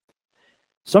flows.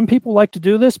 Some people like to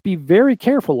do this. Be very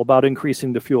careful about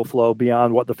increasing the fuel flow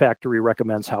beyond what the factory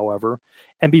recommends, however,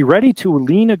 and be ready to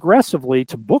lean aggressively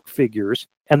to book figures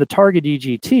and the target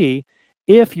EGT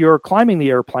if you're climbing the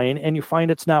airplane and you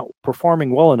find it's not performing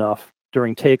well enough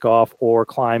during takeoff or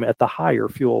climb at the higher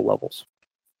fuel levels.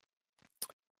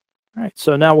 All right,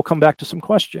 so now we'll come back to some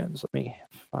questions. Let me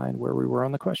find where we were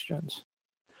on the questions.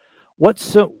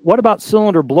 What about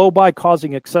cylinder blow-by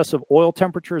causing excessive oil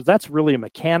temperatures? That's really a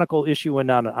mechanical issue and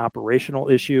not an operational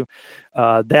issue.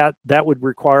 That would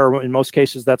require, in most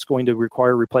cases, that's going to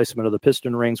require replacement of the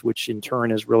piston rings, which in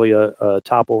turn is really a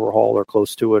top overhaul or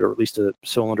close to it, or at least a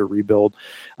cylinder rebuild.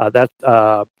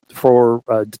 For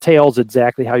details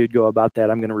exactly how you'd go about that,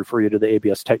 I'm going to refer you to the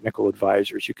ABS technical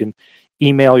advisors. You can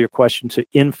email your question to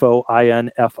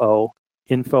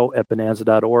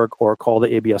info@bonanza.org, or call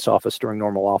the ABS office during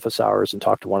normal office hours and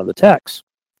talk to one of the techs.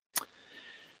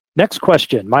 Next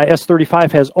question. My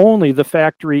S35 has only the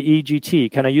factory EGT.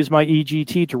 Can I use my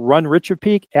EGT to run richer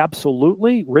peak?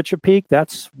 Absolutely. Richer peak,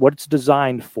 that's what it's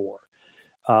designed for.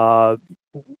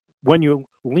 When you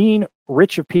lean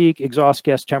richer peak exhaust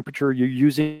gas temperature, you're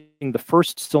using the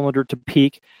first cylinder to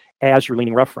peak as your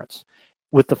leaning reference.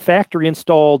 With the factory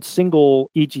installed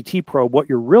single EGT probe, what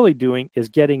you're really doing is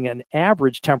getting an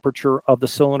average temperature of the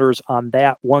cylinders on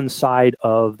that one side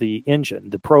of the engine.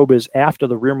 The probe is after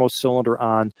the rearmost cylinder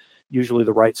on usually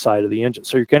the right side of the engine.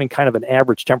 So you're getting kind of an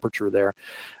average temperature there.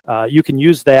 You can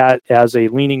use that as a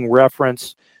leaning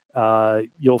reference.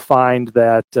 You'll find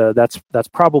that that's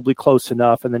probably close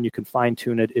enough, and then you can fine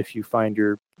tune it if you find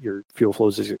your fuel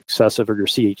flows is excessive or your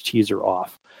CHTs are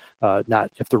off.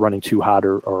 Not if they're running too hot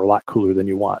or a lot cooler than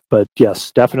you want. But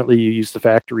yes, definitely you use the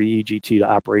factory EGT to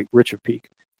operate richer peak.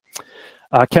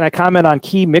 Can I comment on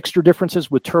key mixture differences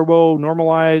with turbo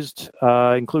normalized,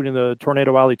 including the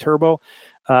Tornado Alley turbo?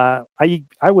 I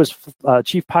was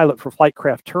chief pilot for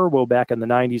Flightcraft Turbo back in the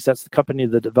 90s. That's the company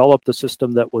that developed the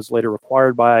system that was later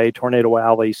acquired by Tornado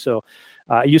Alley. So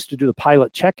I used to do the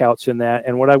pilot checkouts in that.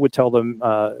 And what I would tell them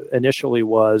initially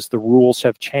was the rules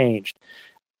have changed.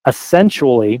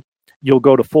 Essentially, you'll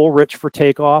go to full rich for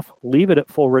takeoff, leave it at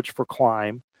full rich for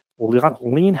climb,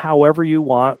 lean however you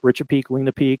want, richer peak, lean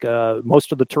a peak.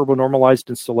 Most of the turbo normalized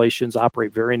installations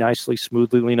operate very nicely,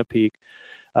 smoothly lean a peak.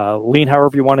 Lean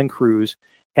however you want in cruise.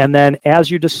 And then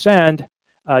as you descend,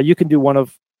 you can do one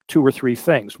of two or three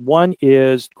things. One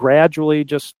is gradually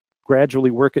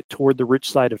work it toward the rich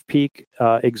side of peak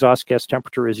exhaust gas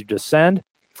temperature as you descend.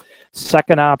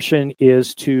 Second option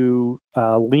is to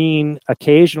lean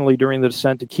occasionally during the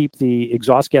descent to keep the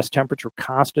exhaust gas temperature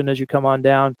constant as you come on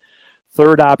down.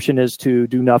 Third option is to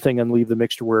do nothing and leave the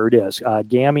mixture where it is.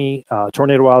 GAMI,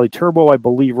 Tornado Alley Turbo, I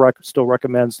believe still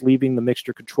recommends leaving the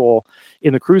mixture control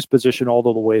in the cruise position all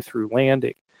the way through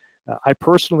landing. I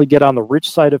personally get on the rich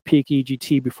side of peak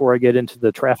EGT before I get into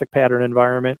the traffic pattern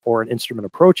environment or an instrument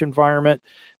approach environment.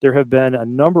 There have been a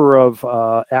number of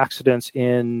accidents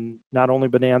in not only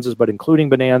Bonanzas, but including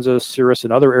Bonanzas, Cirrus,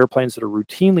 and other airplanes that are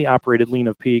routinely operated lean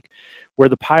of peak, where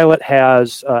the pilot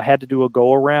has had to do a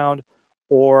go-around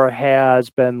or has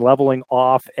been leveling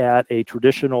off at a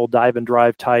traditional dive and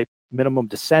drive type minimum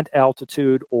descent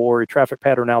altitude or a traffic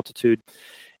pattern altitude.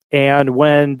 And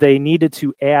when they needed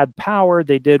to add power,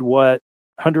 they did what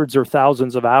hundreds or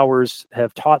thousands of hours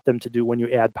have taught them to do when you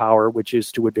add power, which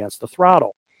is to advance the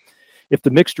throttle. If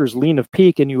the mixture is lean of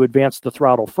peak and you advance the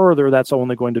throttle further, that's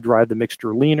only going to drive the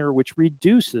mixture leaner, which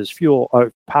reduces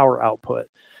power output.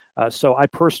 So I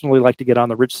personally like to get on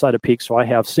the rich side of peak, so I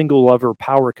have single lever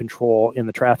power control in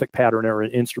the traffic pattern or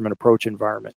an instrument approach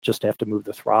environment. Just have to move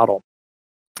the throttle.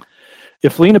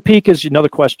 If lean of peak is another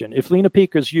question. If lean of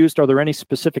peak is used, are there any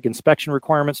specific inspection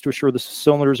requirements to assure the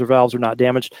cylinders or valves are not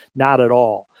damaged? Not at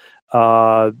all.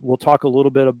 We'll talk a little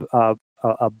bit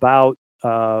about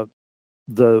the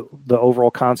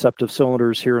overall concept of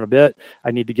cylinders here in a bit. I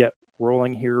need to get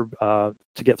rolling here to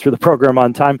get through the program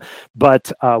on time,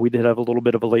 but we did have a little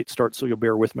bit of a late start, so you'll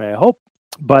bear with me, I hope.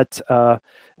 But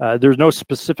there's no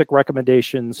specific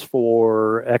recommendations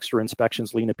for extra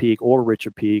inspections, lean of peak or rich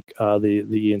of peak.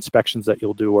 The inspections that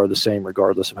you'll do are the same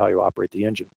regardless of how you operate the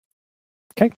engine.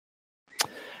 Okay.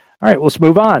 All right, let's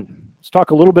move on. Let's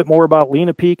talk a little bit more about lean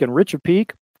of peak and rich of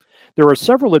peak. There are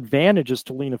several advantages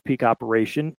to lean of peak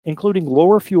operation, including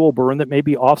lower fuel burn that may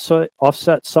be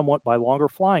offset somewhat by longer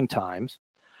flying times,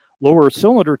 lower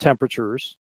cylinder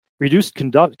temperatures, reduced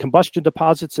combustion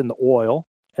deposits in the oil,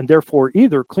 and therefore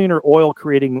cleaner oil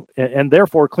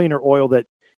that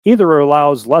either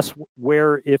allows less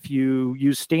wear if you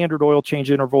use standard oil change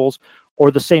intervals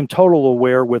or the same total of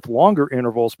wear with longer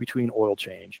intervals between oil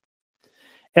change.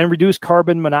 And reduce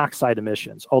carbon monoxide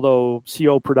emissions, although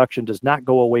CO production does not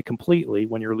go away completely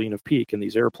when you're lean of peak in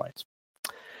these airplanes.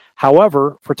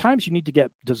 However, for times you need to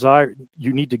get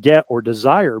or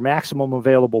desire maximum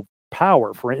available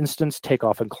power, for instance,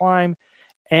 takeoff and climb,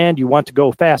 and you want to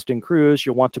go fast in cruise,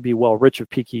 you'll want to be well rich of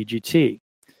peak EGT.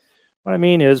 What I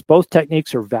mean is both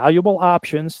techniques are valuable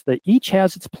options that each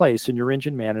has its place in your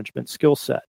engine management skill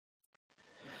set.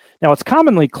 Now, it's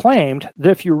commonly claimed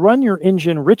that if you run your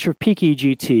engine rich of peak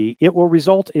EGT, it will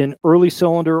result in early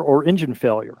cylinder or engine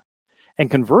failure.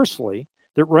 And conversely,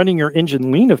 that running your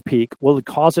engine lean of peak will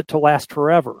cause it to last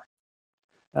forever.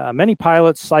 Many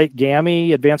pilots cite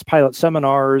GAMI, advanced pilot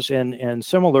seminars, and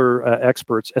similar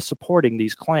experts as supporting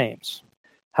these claims.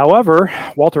 However,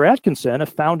 Walter Atkinson, a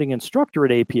founding instructor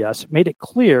at APS, made it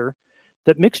clear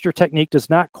that mixture technique does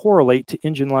not correlate to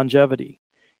engine longevity.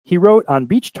 He wrote on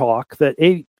Beach Talk that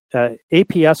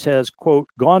APS has, quote,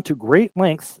 gone to great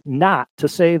lengths not to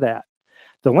say that.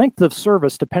 The length of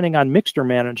service, depending on mixture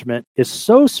management, is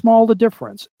so small a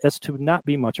difference as to not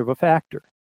be much of a factor.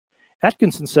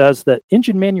 Atkinson says that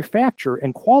engine manufacture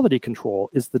and quality control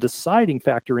is the deciding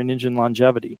factor in engine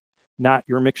longevity, not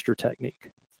your mixture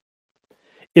technique.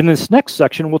 In this next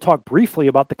section, we'll talk briefly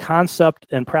about the concept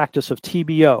and practice of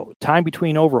TBO, time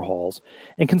between overhauls,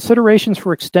 and considerations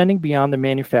for extending beyond the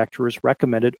manufacturer's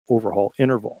recommended overhaul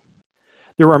interval.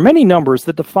 There are many numbers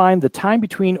that define the time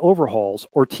between overhauls,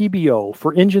 or TBO,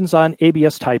 for engines on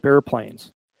ABS-type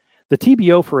airplanes. The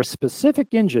TBO for a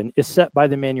specific engine is set by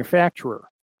the manufacturer.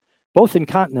 Both in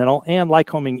Continental and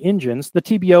Lycoming engines, the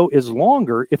TBO is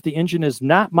longer if the engine is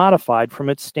not modified from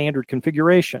its standard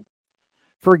configuration.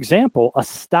 For example, a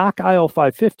stock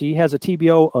IL550 has a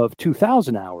TBO of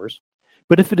 2,000 hours,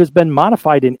 but if it has been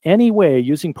modified in any way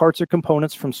using parts or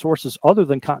components from sources other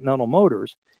than Continental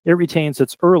Motors, it retains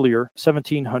its earlier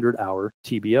 1,700-hour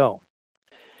TBO.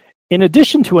 In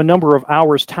addition to a number of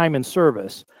hours time in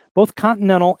service, both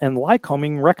Continental and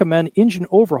Lycoming recommend engine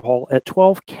overhaul at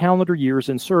 12 calendar years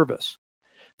in service.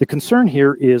 The concern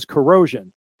here is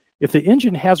corrosion. If the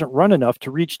engine hasn't run enough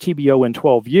to reach TBO in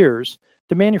 12 years,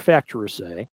 the manufacturers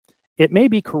say, it may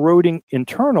be corroding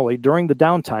internally during the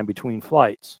downtime between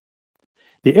flights.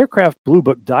 The Aircraft Blue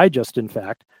Book Digest, in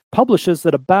fact, publishes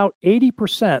that about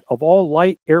 80% of all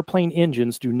light airplane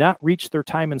engines do not reach their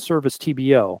time in service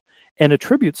TBO and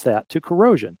attributes that to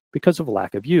corrosion because of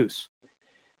lack of use.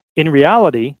 In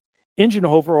reality, engine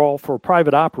overhaul for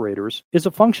private operators is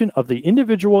a function of the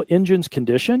individual engine's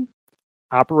condition,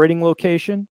 operating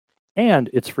location, and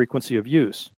its frequency of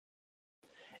use.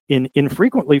 An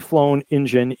infrequently flown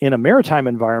engine in a maritime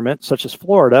environment, such as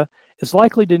Florida, is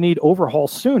likely to need overhaul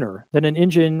sooner than an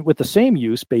engine with the same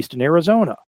use based in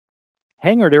Arizona.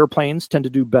 Hangared airplanes tend to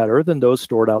do better than those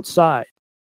stored outside.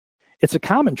 It's a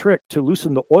common trick to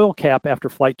loosen the oil cap after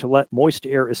flight to let moist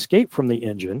air escape from the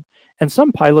engine, and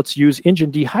some pilots use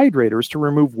engine dehydrators to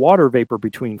remove water vapor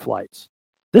between flights.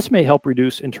 This may help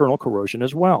reduce internal corrosion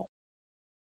as well.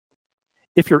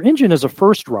 If your engine is a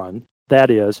first run, that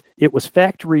is, it was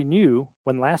factory new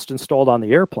when last installed on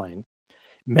the airplane,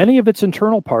 many of its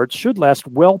internal parts should last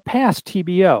well past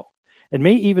TBO and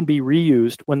may even be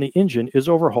reused when the engine is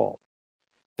overhauled.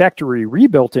 Factory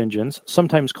rebuilt engines,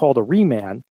 sometimes called a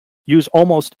reman, use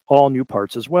almost all new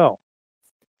parts as well.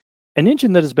 An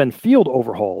engine that has been field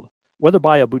overhauled, whether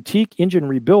by a boutique engine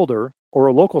rebuilder or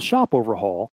a local shop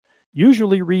overhaul,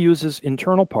 usually reuses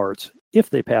internal parts if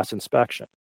they pass inspection.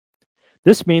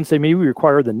 This means they may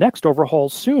require the next overhaul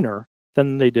sooner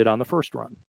than they did on the first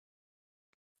run.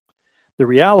 The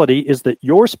reality is that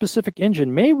your specific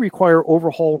engine may require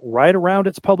overhaul right around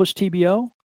its published TBO,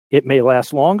 it may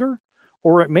last longer,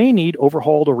 or it may need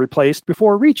overhauled or replaced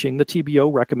before reaching the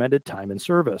TBO recommended time in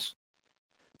service.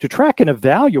 To track and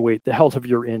evaluate the health of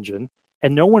your engine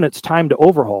and know when it's time to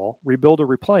overhaul, rebuild, or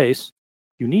replace,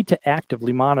 you need to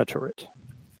actively monitor it.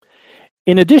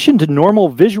 In addition to normal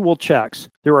visual checks,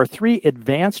 there are 3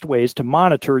 advanced ways to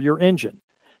monitor your engine: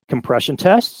 compression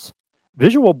tests,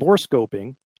 visual bore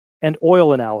scoping, and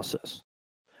oil analysis.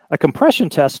 A compression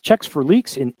test checks for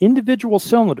leaks in individual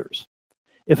cylinders.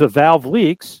 If a valve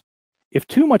leaks, if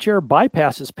too much air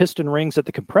bypasses piston rings at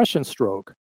the compression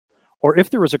stroke, or if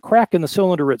there is a crack in the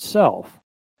cylinder itself,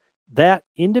 that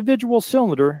individual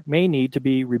cylinder may need to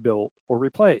be rebuilt or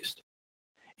replaced.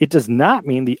 It does not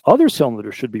mean the other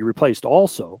cylinder should be replaced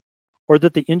also, or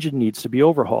that the engine needs to be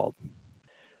overhauled.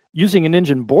 Using an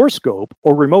engine bore scope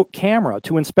or remote camera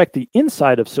to inspect the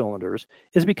inside of cylinders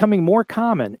is becoming more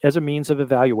common as a means of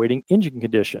evaluating engine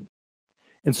condition.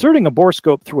 Inserting a bore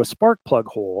scope through a spark plug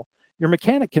hole, your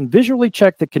mechanic can visually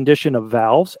check the condition of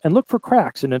valves and look for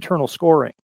cracks in internal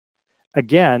scoring.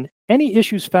 Again, any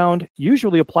issues found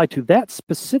usually apply to that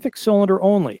specific cylinder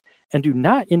only and do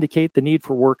not indicate the need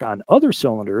for work on other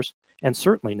cylinders, and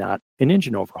certainly not an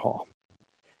engine overhaul.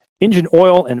 Engine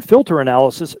oil and filter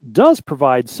analysis does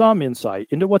provide some insight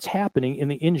into what's happening in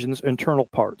the engine's internal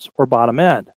parts, or bottom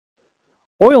end.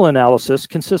 Oil analysis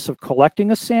consists of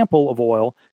collecting a sample of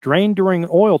oil drained during an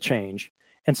oil change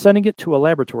and sending it to a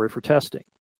laboratory for testing.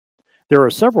 There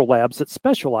are several labs that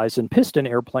specialize in piston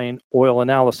airplane oil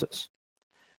analysis.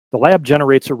 The lab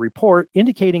generates a report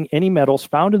indicating any metals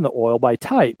found in the oil by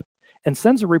type and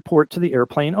sends a report to the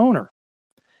airplane owner.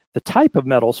 The type of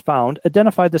metals found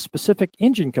identify the specific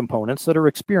engine components that are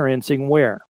experiencing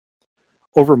wear.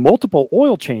 Over multiple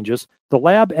oil changes, the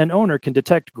lab and owner can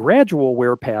detect gradual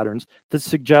wear patterns that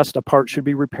suggest a part should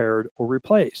be repaired or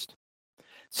replaced.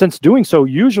 Since doing so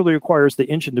usually requires the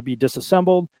engine to be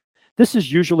disassembled, this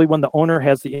is usually when the owner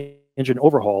has the engine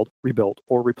overhauled, rebuilt,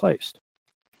 or replaced.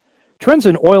 Trends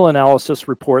in oil analysis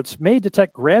reports may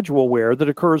detect gradual wear that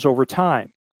occurs over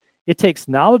time. It takes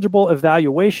knowledgeable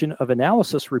evaluation of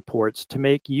analysis reports to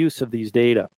make use of these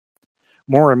data.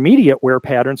 More immediate wear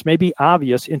patterns may be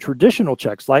obvious in traditional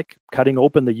checks, like cutting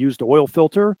open the used oil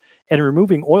filter and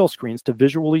removing oil screens to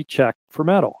visually check for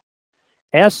metal.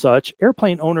 As such,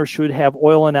 airplane owners should have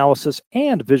oil analysis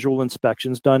and visual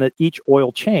inspections done at each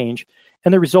oil change,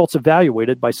 and the results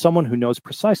evaluated by someone who knows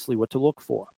precisely what to look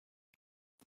for.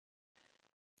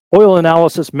 Oil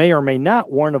analysis may or may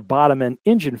not warn of bottom-end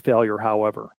engine failure,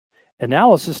 however.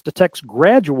 Analysis detects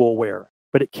gradual wear,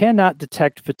 but it cannot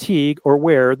detect fatigue or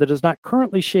wear that is not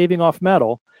currently shaving off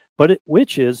metal, but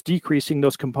which is decreasing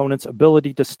those components'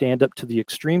 ability to stand up to the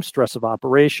extreme stress of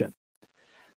operation.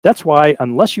 That's why,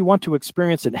 unless you want to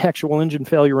experience an actual engine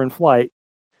failure in flight,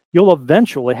 you'll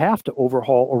eventually have to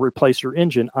overhaul or replace your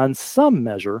engine on some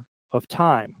measure of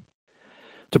time.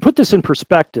 To put this in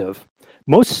perspective,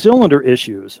 most cylinder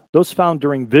issues, those found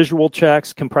during visual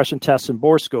checks, compression tests, and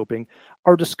bore scoping,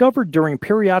 are discovered during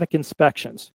periodic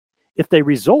inspections. If they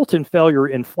result in failure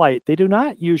in flight, they do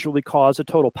not usually cause a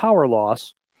total power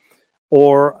loss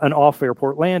or an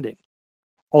off-airport landing.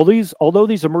 Although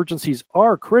these emergencies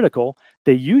are critical,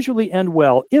 they usually end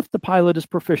well if the pilot is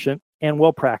proficient and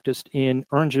well-practiced in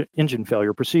engine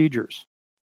failure procedures.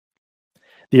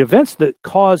 The events that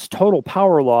cause total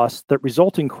power loss that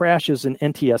result in crashes in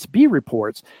NTSB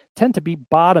reports tend to be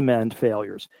bottom-end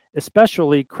failures,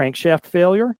 especially crankshaft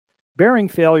failure, bearing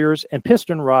failures, and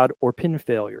piston rod or pin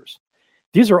failures.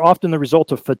 These are often the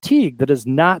result of fatigue that is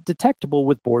not detectable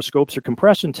with bore scopes or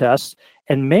compression tests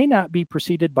and may not be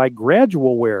preceded by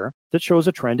gradual wear that shows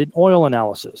a trend in oil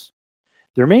analysis.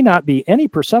 There may not be any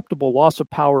perceptible loss of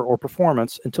power or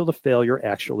performance until the failure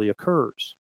actually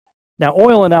occurs. Now,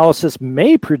 oil analysis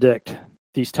may predict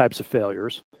these types of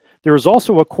failures. There is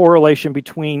also a correlation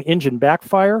between engine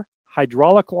backfire,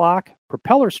 hydraulic lock,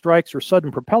 propeller strikes or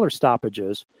sudden propeller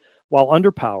stoppages while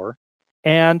under power,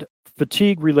 and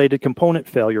fatigue-related component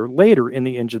failure later in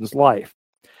the engine's life.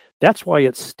 That's why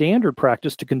it's standard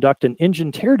practice to conduct an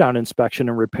engine teardown inspection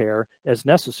and repair as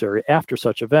necessary after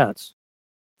such events.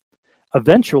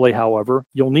 Eventually, however,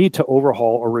 you'll need to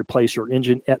overhaul or replace your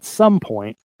engine at some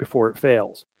point before it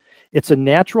fails. It's a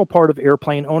natural part of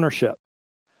airplane ownership.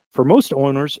 For most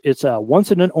owners, it's a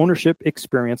once-in-an-ownership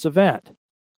experience event.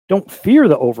 Don't fear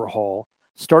the overhaul.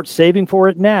 Start saving for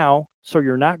it now so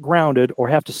you're not grounded or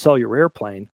have to sell your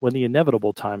airplane when the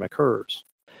inevitable time occurs.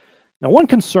 Now, one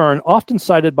concern often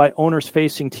cited by owners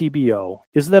facing TBO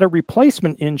is that a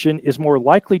replacement engine is more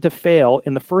likely to fail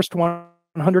in the first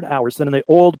 100 hours than in the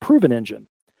old proven engine.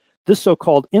 This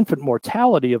so-called infant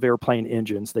mortality of airplane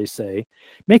engines, they say,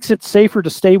 makes it safer to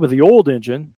stay with the old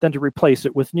engine than to replace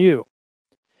it with new.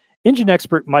 Engine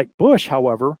expert Mike Bush,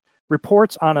 however,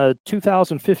 reports on a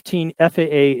 2015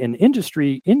 FAA and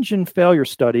industry engine failure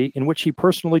study in which he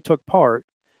personally took part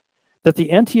that the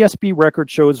NTSB record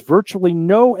shows virtually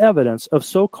no evidence of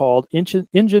so-called engine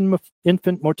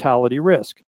infant mortality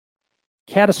risk.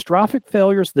 Catastrophic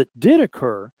failures that did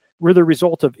occur were the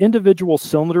result of individual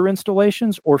cylinder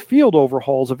installations or field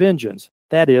overhauls of engines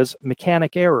that is,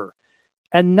 mechanic error,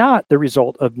 and not the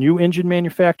result of new engine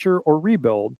manufacture or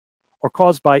rebuild, or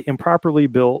caused by improperly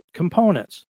built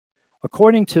components.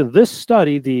 According to this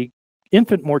study, the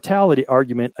infant mortality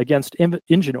argument against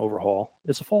engine overhaul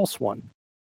is a false one.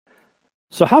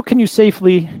 So how can you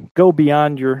safely go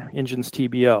beyond your engine's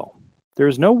TBO? There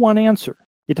is no one answer.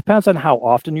 It depends on how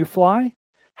often you fly,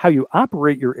 how you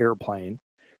operate your airplane,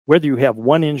 whether you have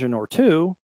one engine or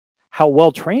two, how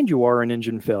well trained you are in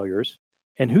engine failures,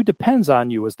 and who depends on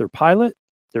you as their pilot,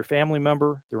 their family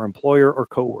member, their employer, or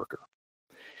coworker.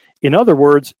 In other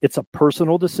words, it's a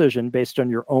personal decision based on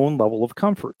your own level of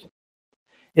comfort.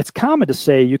 It's common to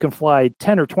say you can fly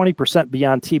 10 or 20%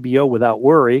 beyond TBO without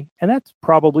worry, and that's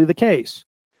probably the case.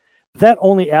 That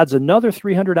only adds another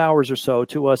 300 hours or so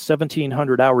to a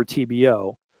 1,700-hour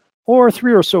TBO, or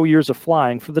 3 or so years of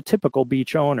flying for the typical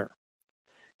beach owner.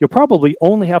 You'll probably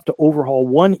only have to overhaul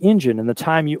one engine in the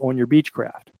time you own your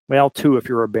Beechcraft. Well, 2 if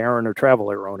you're a Baron or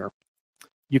Travel Air owner.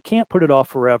 You can't put it off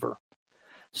forever.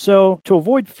 So, to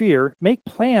avoid fear, make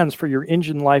plans for your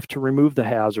engine life to remove the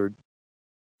hazard.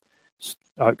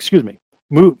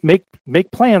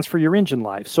 Make plans for your engine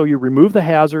life so you remove the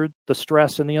hazard, the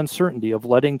stress, and the uncertainty of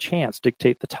letting chance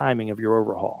dictate the timing of your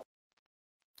overhaul.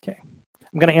 Okay,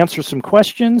 I'm going to answer some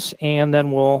questions and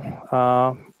then we'll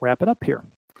wrap it up here.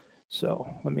 So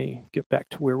let me get back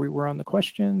to where we were on the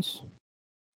questions.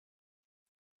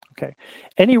 Okay.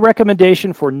 Any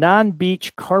recommendation for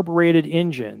non-beach carbureted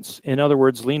engines? In other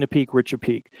words, Lena Peak, Richer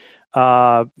Peak.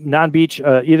 Non-beach,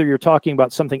 either you're talking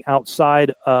about something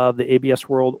outside of the ABS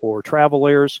world or Travel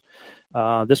Airs.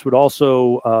 This would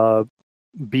also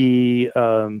be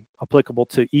applicable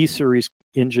to E-Series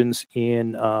engines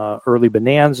in early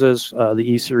Bonanzas,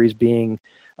 the E-Series being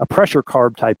a pressure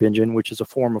carb type engine, which is a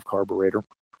form of carburetor.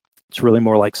 It's really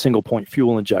more like single point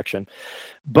fuel injection.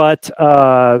 But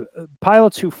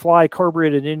pilots who fly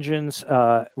carbureted engines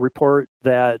report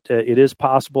that it is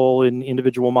possible in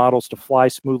individual models to fly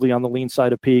smoothly on the lean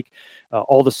side of peak.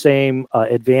 All the same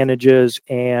advantages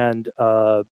and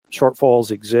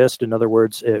shortfalls exist. In other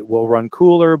words, it will run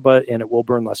cooler, and it will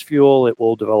burn less fuel. It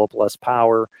will develop less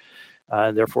power.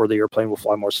 And therefore, the airplane will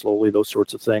fly more slowly, those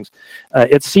sorts of things.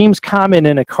 It seems common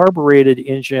in a carbureted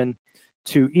engine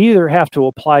to either have to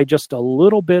apply just a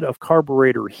little bit of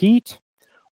carburetor heat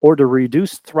or to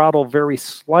reduce throttle very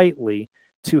slightly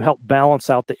to help balance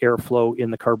out the airflow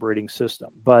in the carbureting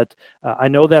system. But I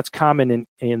know that's common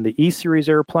in the E-Series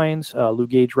airplanes. Lou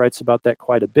Gage writes about that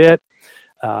quite a bit.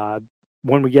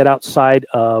 When we get outside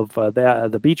of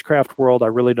the Beechcraft world, I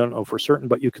really don't know for certain,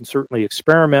 but you can certainly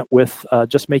experiment with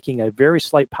just making a very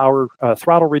slight power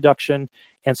throttle reduction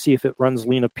and see if it runs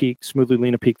smoothly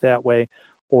Lena Peak that way,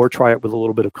 or try it with a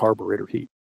little bit of carburetor heat.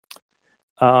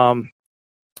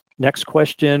 Next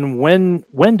question, when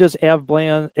does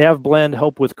AvBlend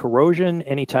help with corrosion?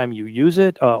 Anytime you use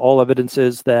it. All evidence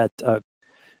is that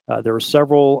there are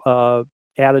several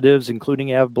additives, including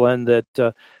AvBlend,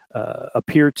 that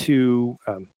appear to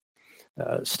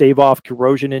stave off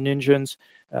corrosion in engines.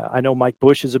 I know Mike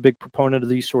Bush is a big proponent of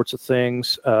these sorts of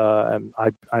things.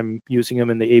 I'm using them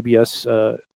in the ABS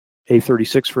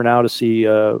A36 for now to see,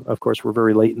 of course, we're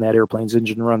very late in that airplane's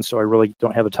engine run, so I really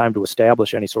don't have a time to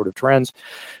establish any sort of trends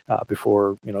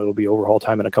before, it'll be overhaul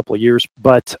time in a couple of years.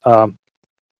 But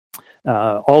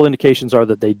all indications are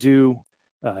that they do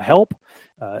help.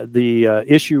 The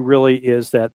issue really is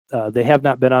that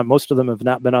most of them have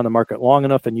not been on the market long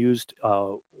enough and used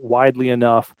widely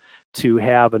enough to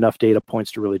have enough data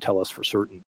points to really tell us for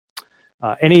certain.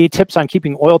 Any tips on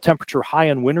keeping oil temperature high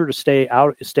in winter to stay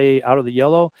out of the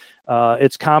yellow?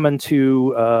 It's common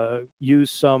to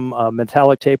use some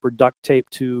metallic tape or duct tape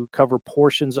to cover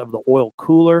portions of the oil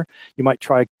cooler. You might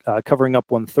try covering up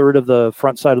 1/3 of the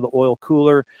front side of the oil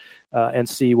cooler and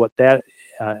see what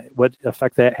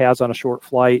effect that has on a short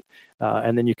flight.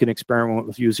 And then you can experiment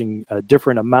with using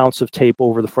different amounts of tape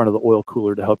over the front of the oil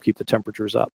cooler to help keep the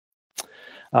temperatures up.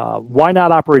 Why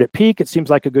not operate at peak? It seems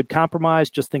like a good compromise,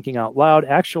 just thinking out loud.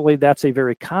 Actually, that's a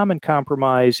very common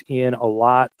compromise in a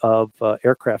lot of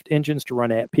aircraft engines, to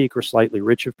run at peak or slightly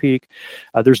rich of peak.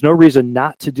 There's no reason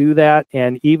not to do that.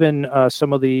 And even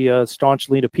some of the staunch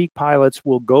Lena Peak pilots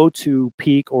will go to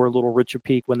peak or a little rich of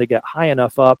peak when they get high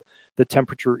enough up. The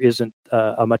temperature isn't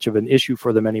much of an issue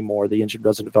for them anymore. The engine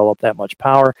doesn't develop that much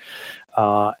power.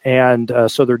 And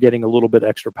so they're getting a little bit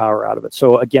extra power out of it.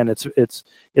 So again, it's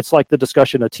like the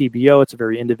discussion of TBO. It's a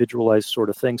very individualized sort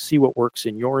of thing. See what works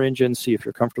in your engine, see if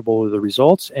you're comfortable with the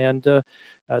results, and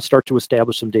start to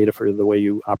establish some data for the way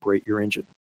you operate your engine.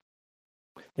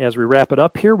 As we wrap it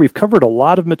up here, we've covered a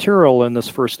lot of material in this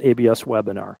first ABS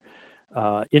webinar.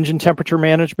 Engine temperature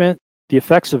management, the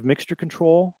effects of mixture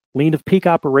control, length of peak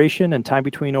operation, and time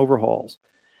between overhauls.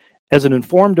 As an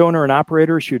informed owner and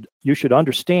operator, you should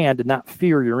understand and not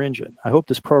fear your engine. I hope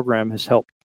this program has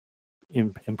helped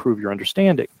improve your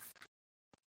understanding.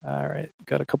 All right,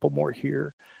 got a couple more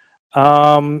here.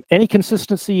 Any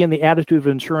consistency in the attitude of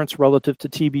insurance relative to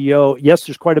TBO? Yes,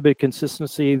 there's quite a bit of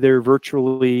consistency. They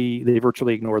virtually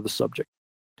ignore the subject.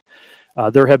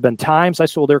 There have been times I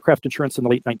sold aircraft insurance in the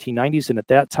late 1990s, and at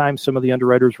that time, some of the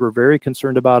underwriters were very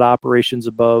concerned about operations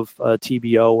above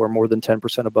TBO or more than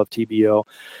 10% above TBO,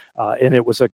 and it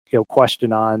was a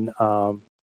question on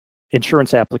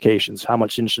insurance applications. How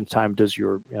much engine time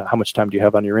how much time do you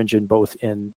have on your engine, both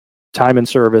in time in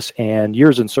service and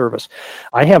years in service?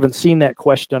 I haven't seen that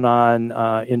question on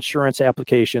insurance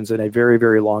applications in a very,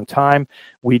 very long time.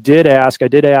 I did ask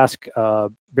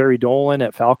Barry Dolan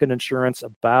at Falcon Insurance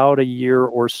about a year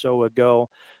or so ago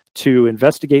to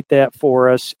investigate that for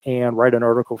us and write an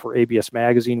article for ABS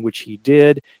Magazine, which he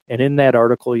did. And in that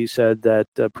article, he said that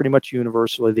pretty much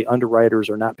universally, the underwriters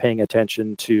are not paying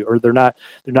attention to, or they're not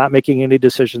making any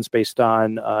decisions based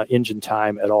on engine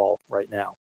time at all right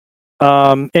now.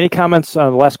 Any comments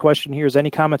on the last question here is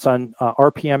any comments on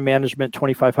RPM management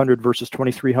 2500 versus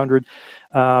 2300?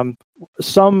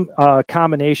 Some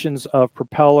combinations of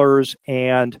propellers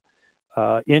and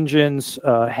engines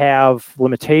have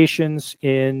limitations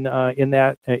in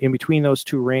between those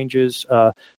two ranges.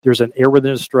 There's an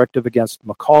airworthiness directive against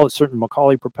certain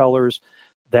Macaulay propellers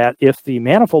that if the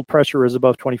manifold pressure is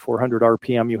above 2400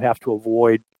 RPM, you have to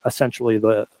avoid essentially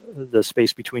the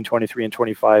space between 23 and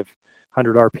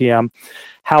 2500 RPM.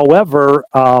 However,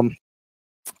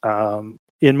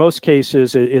 in most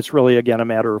cases, it's really, again, a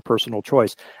matter of personal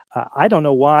choice. I don't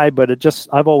know why, but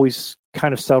I've always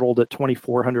kind of settled at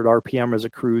 2400 RPM as a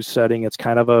cruise setting. It's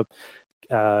kind of a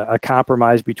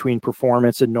compromise between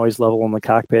performance and noise level in the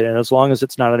cockpit. And as long as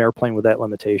it's not an airplane with that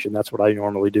limitation, that's what I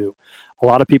normally do. A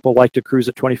lot of people like to cruise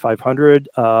at 2500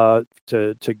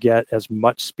 to get as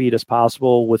much speed as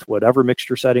possible with whatever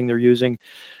mixture setting they're using.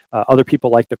 Other people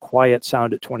like the quiet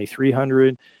sound at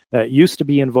 2300. It used to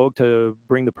be in vogue to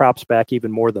bring the props back even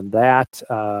more than that.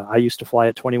 I used to fly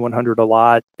at 2100 a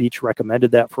lot. Beach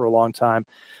recommended that for a long time.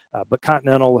 But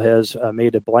Continental has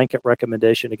made a blanket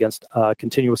recommendation against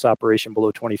continuous operation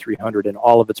below 2300 in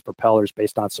all of its propellers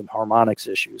based on some harmonics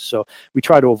issues. So we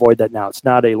try to avoid that now. It's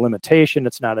not a limitation.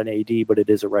 It's not an AD, but it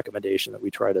is a recommendation that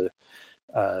we try to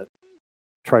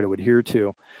adhere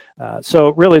to. So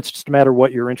really, it's just a matter of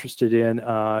what you're interested in.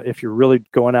 If you're really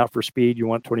going out for speed, you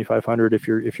want 2500. If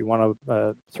you want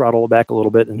to throttle it back a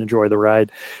little bit and enjoy the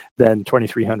ride, then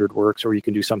 2300 works, or you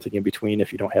can do something in between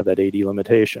if you don't have that AD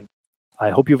limitation. I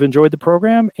hope you've enjoyed the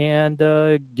program, and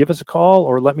give us a call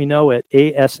or let me know at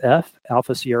ASF,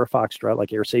 Alpha Sierra Foxtrot,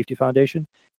 like Air Safety Foundation,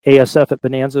 ASF at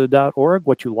bonanza.org,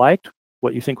 what you liked,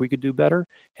 what you think we could do better,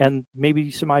 and maybe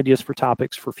some ideas for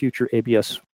topics for future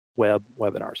ABS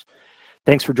webinars.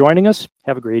 Thanks for joining us.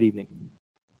 Have a great evening.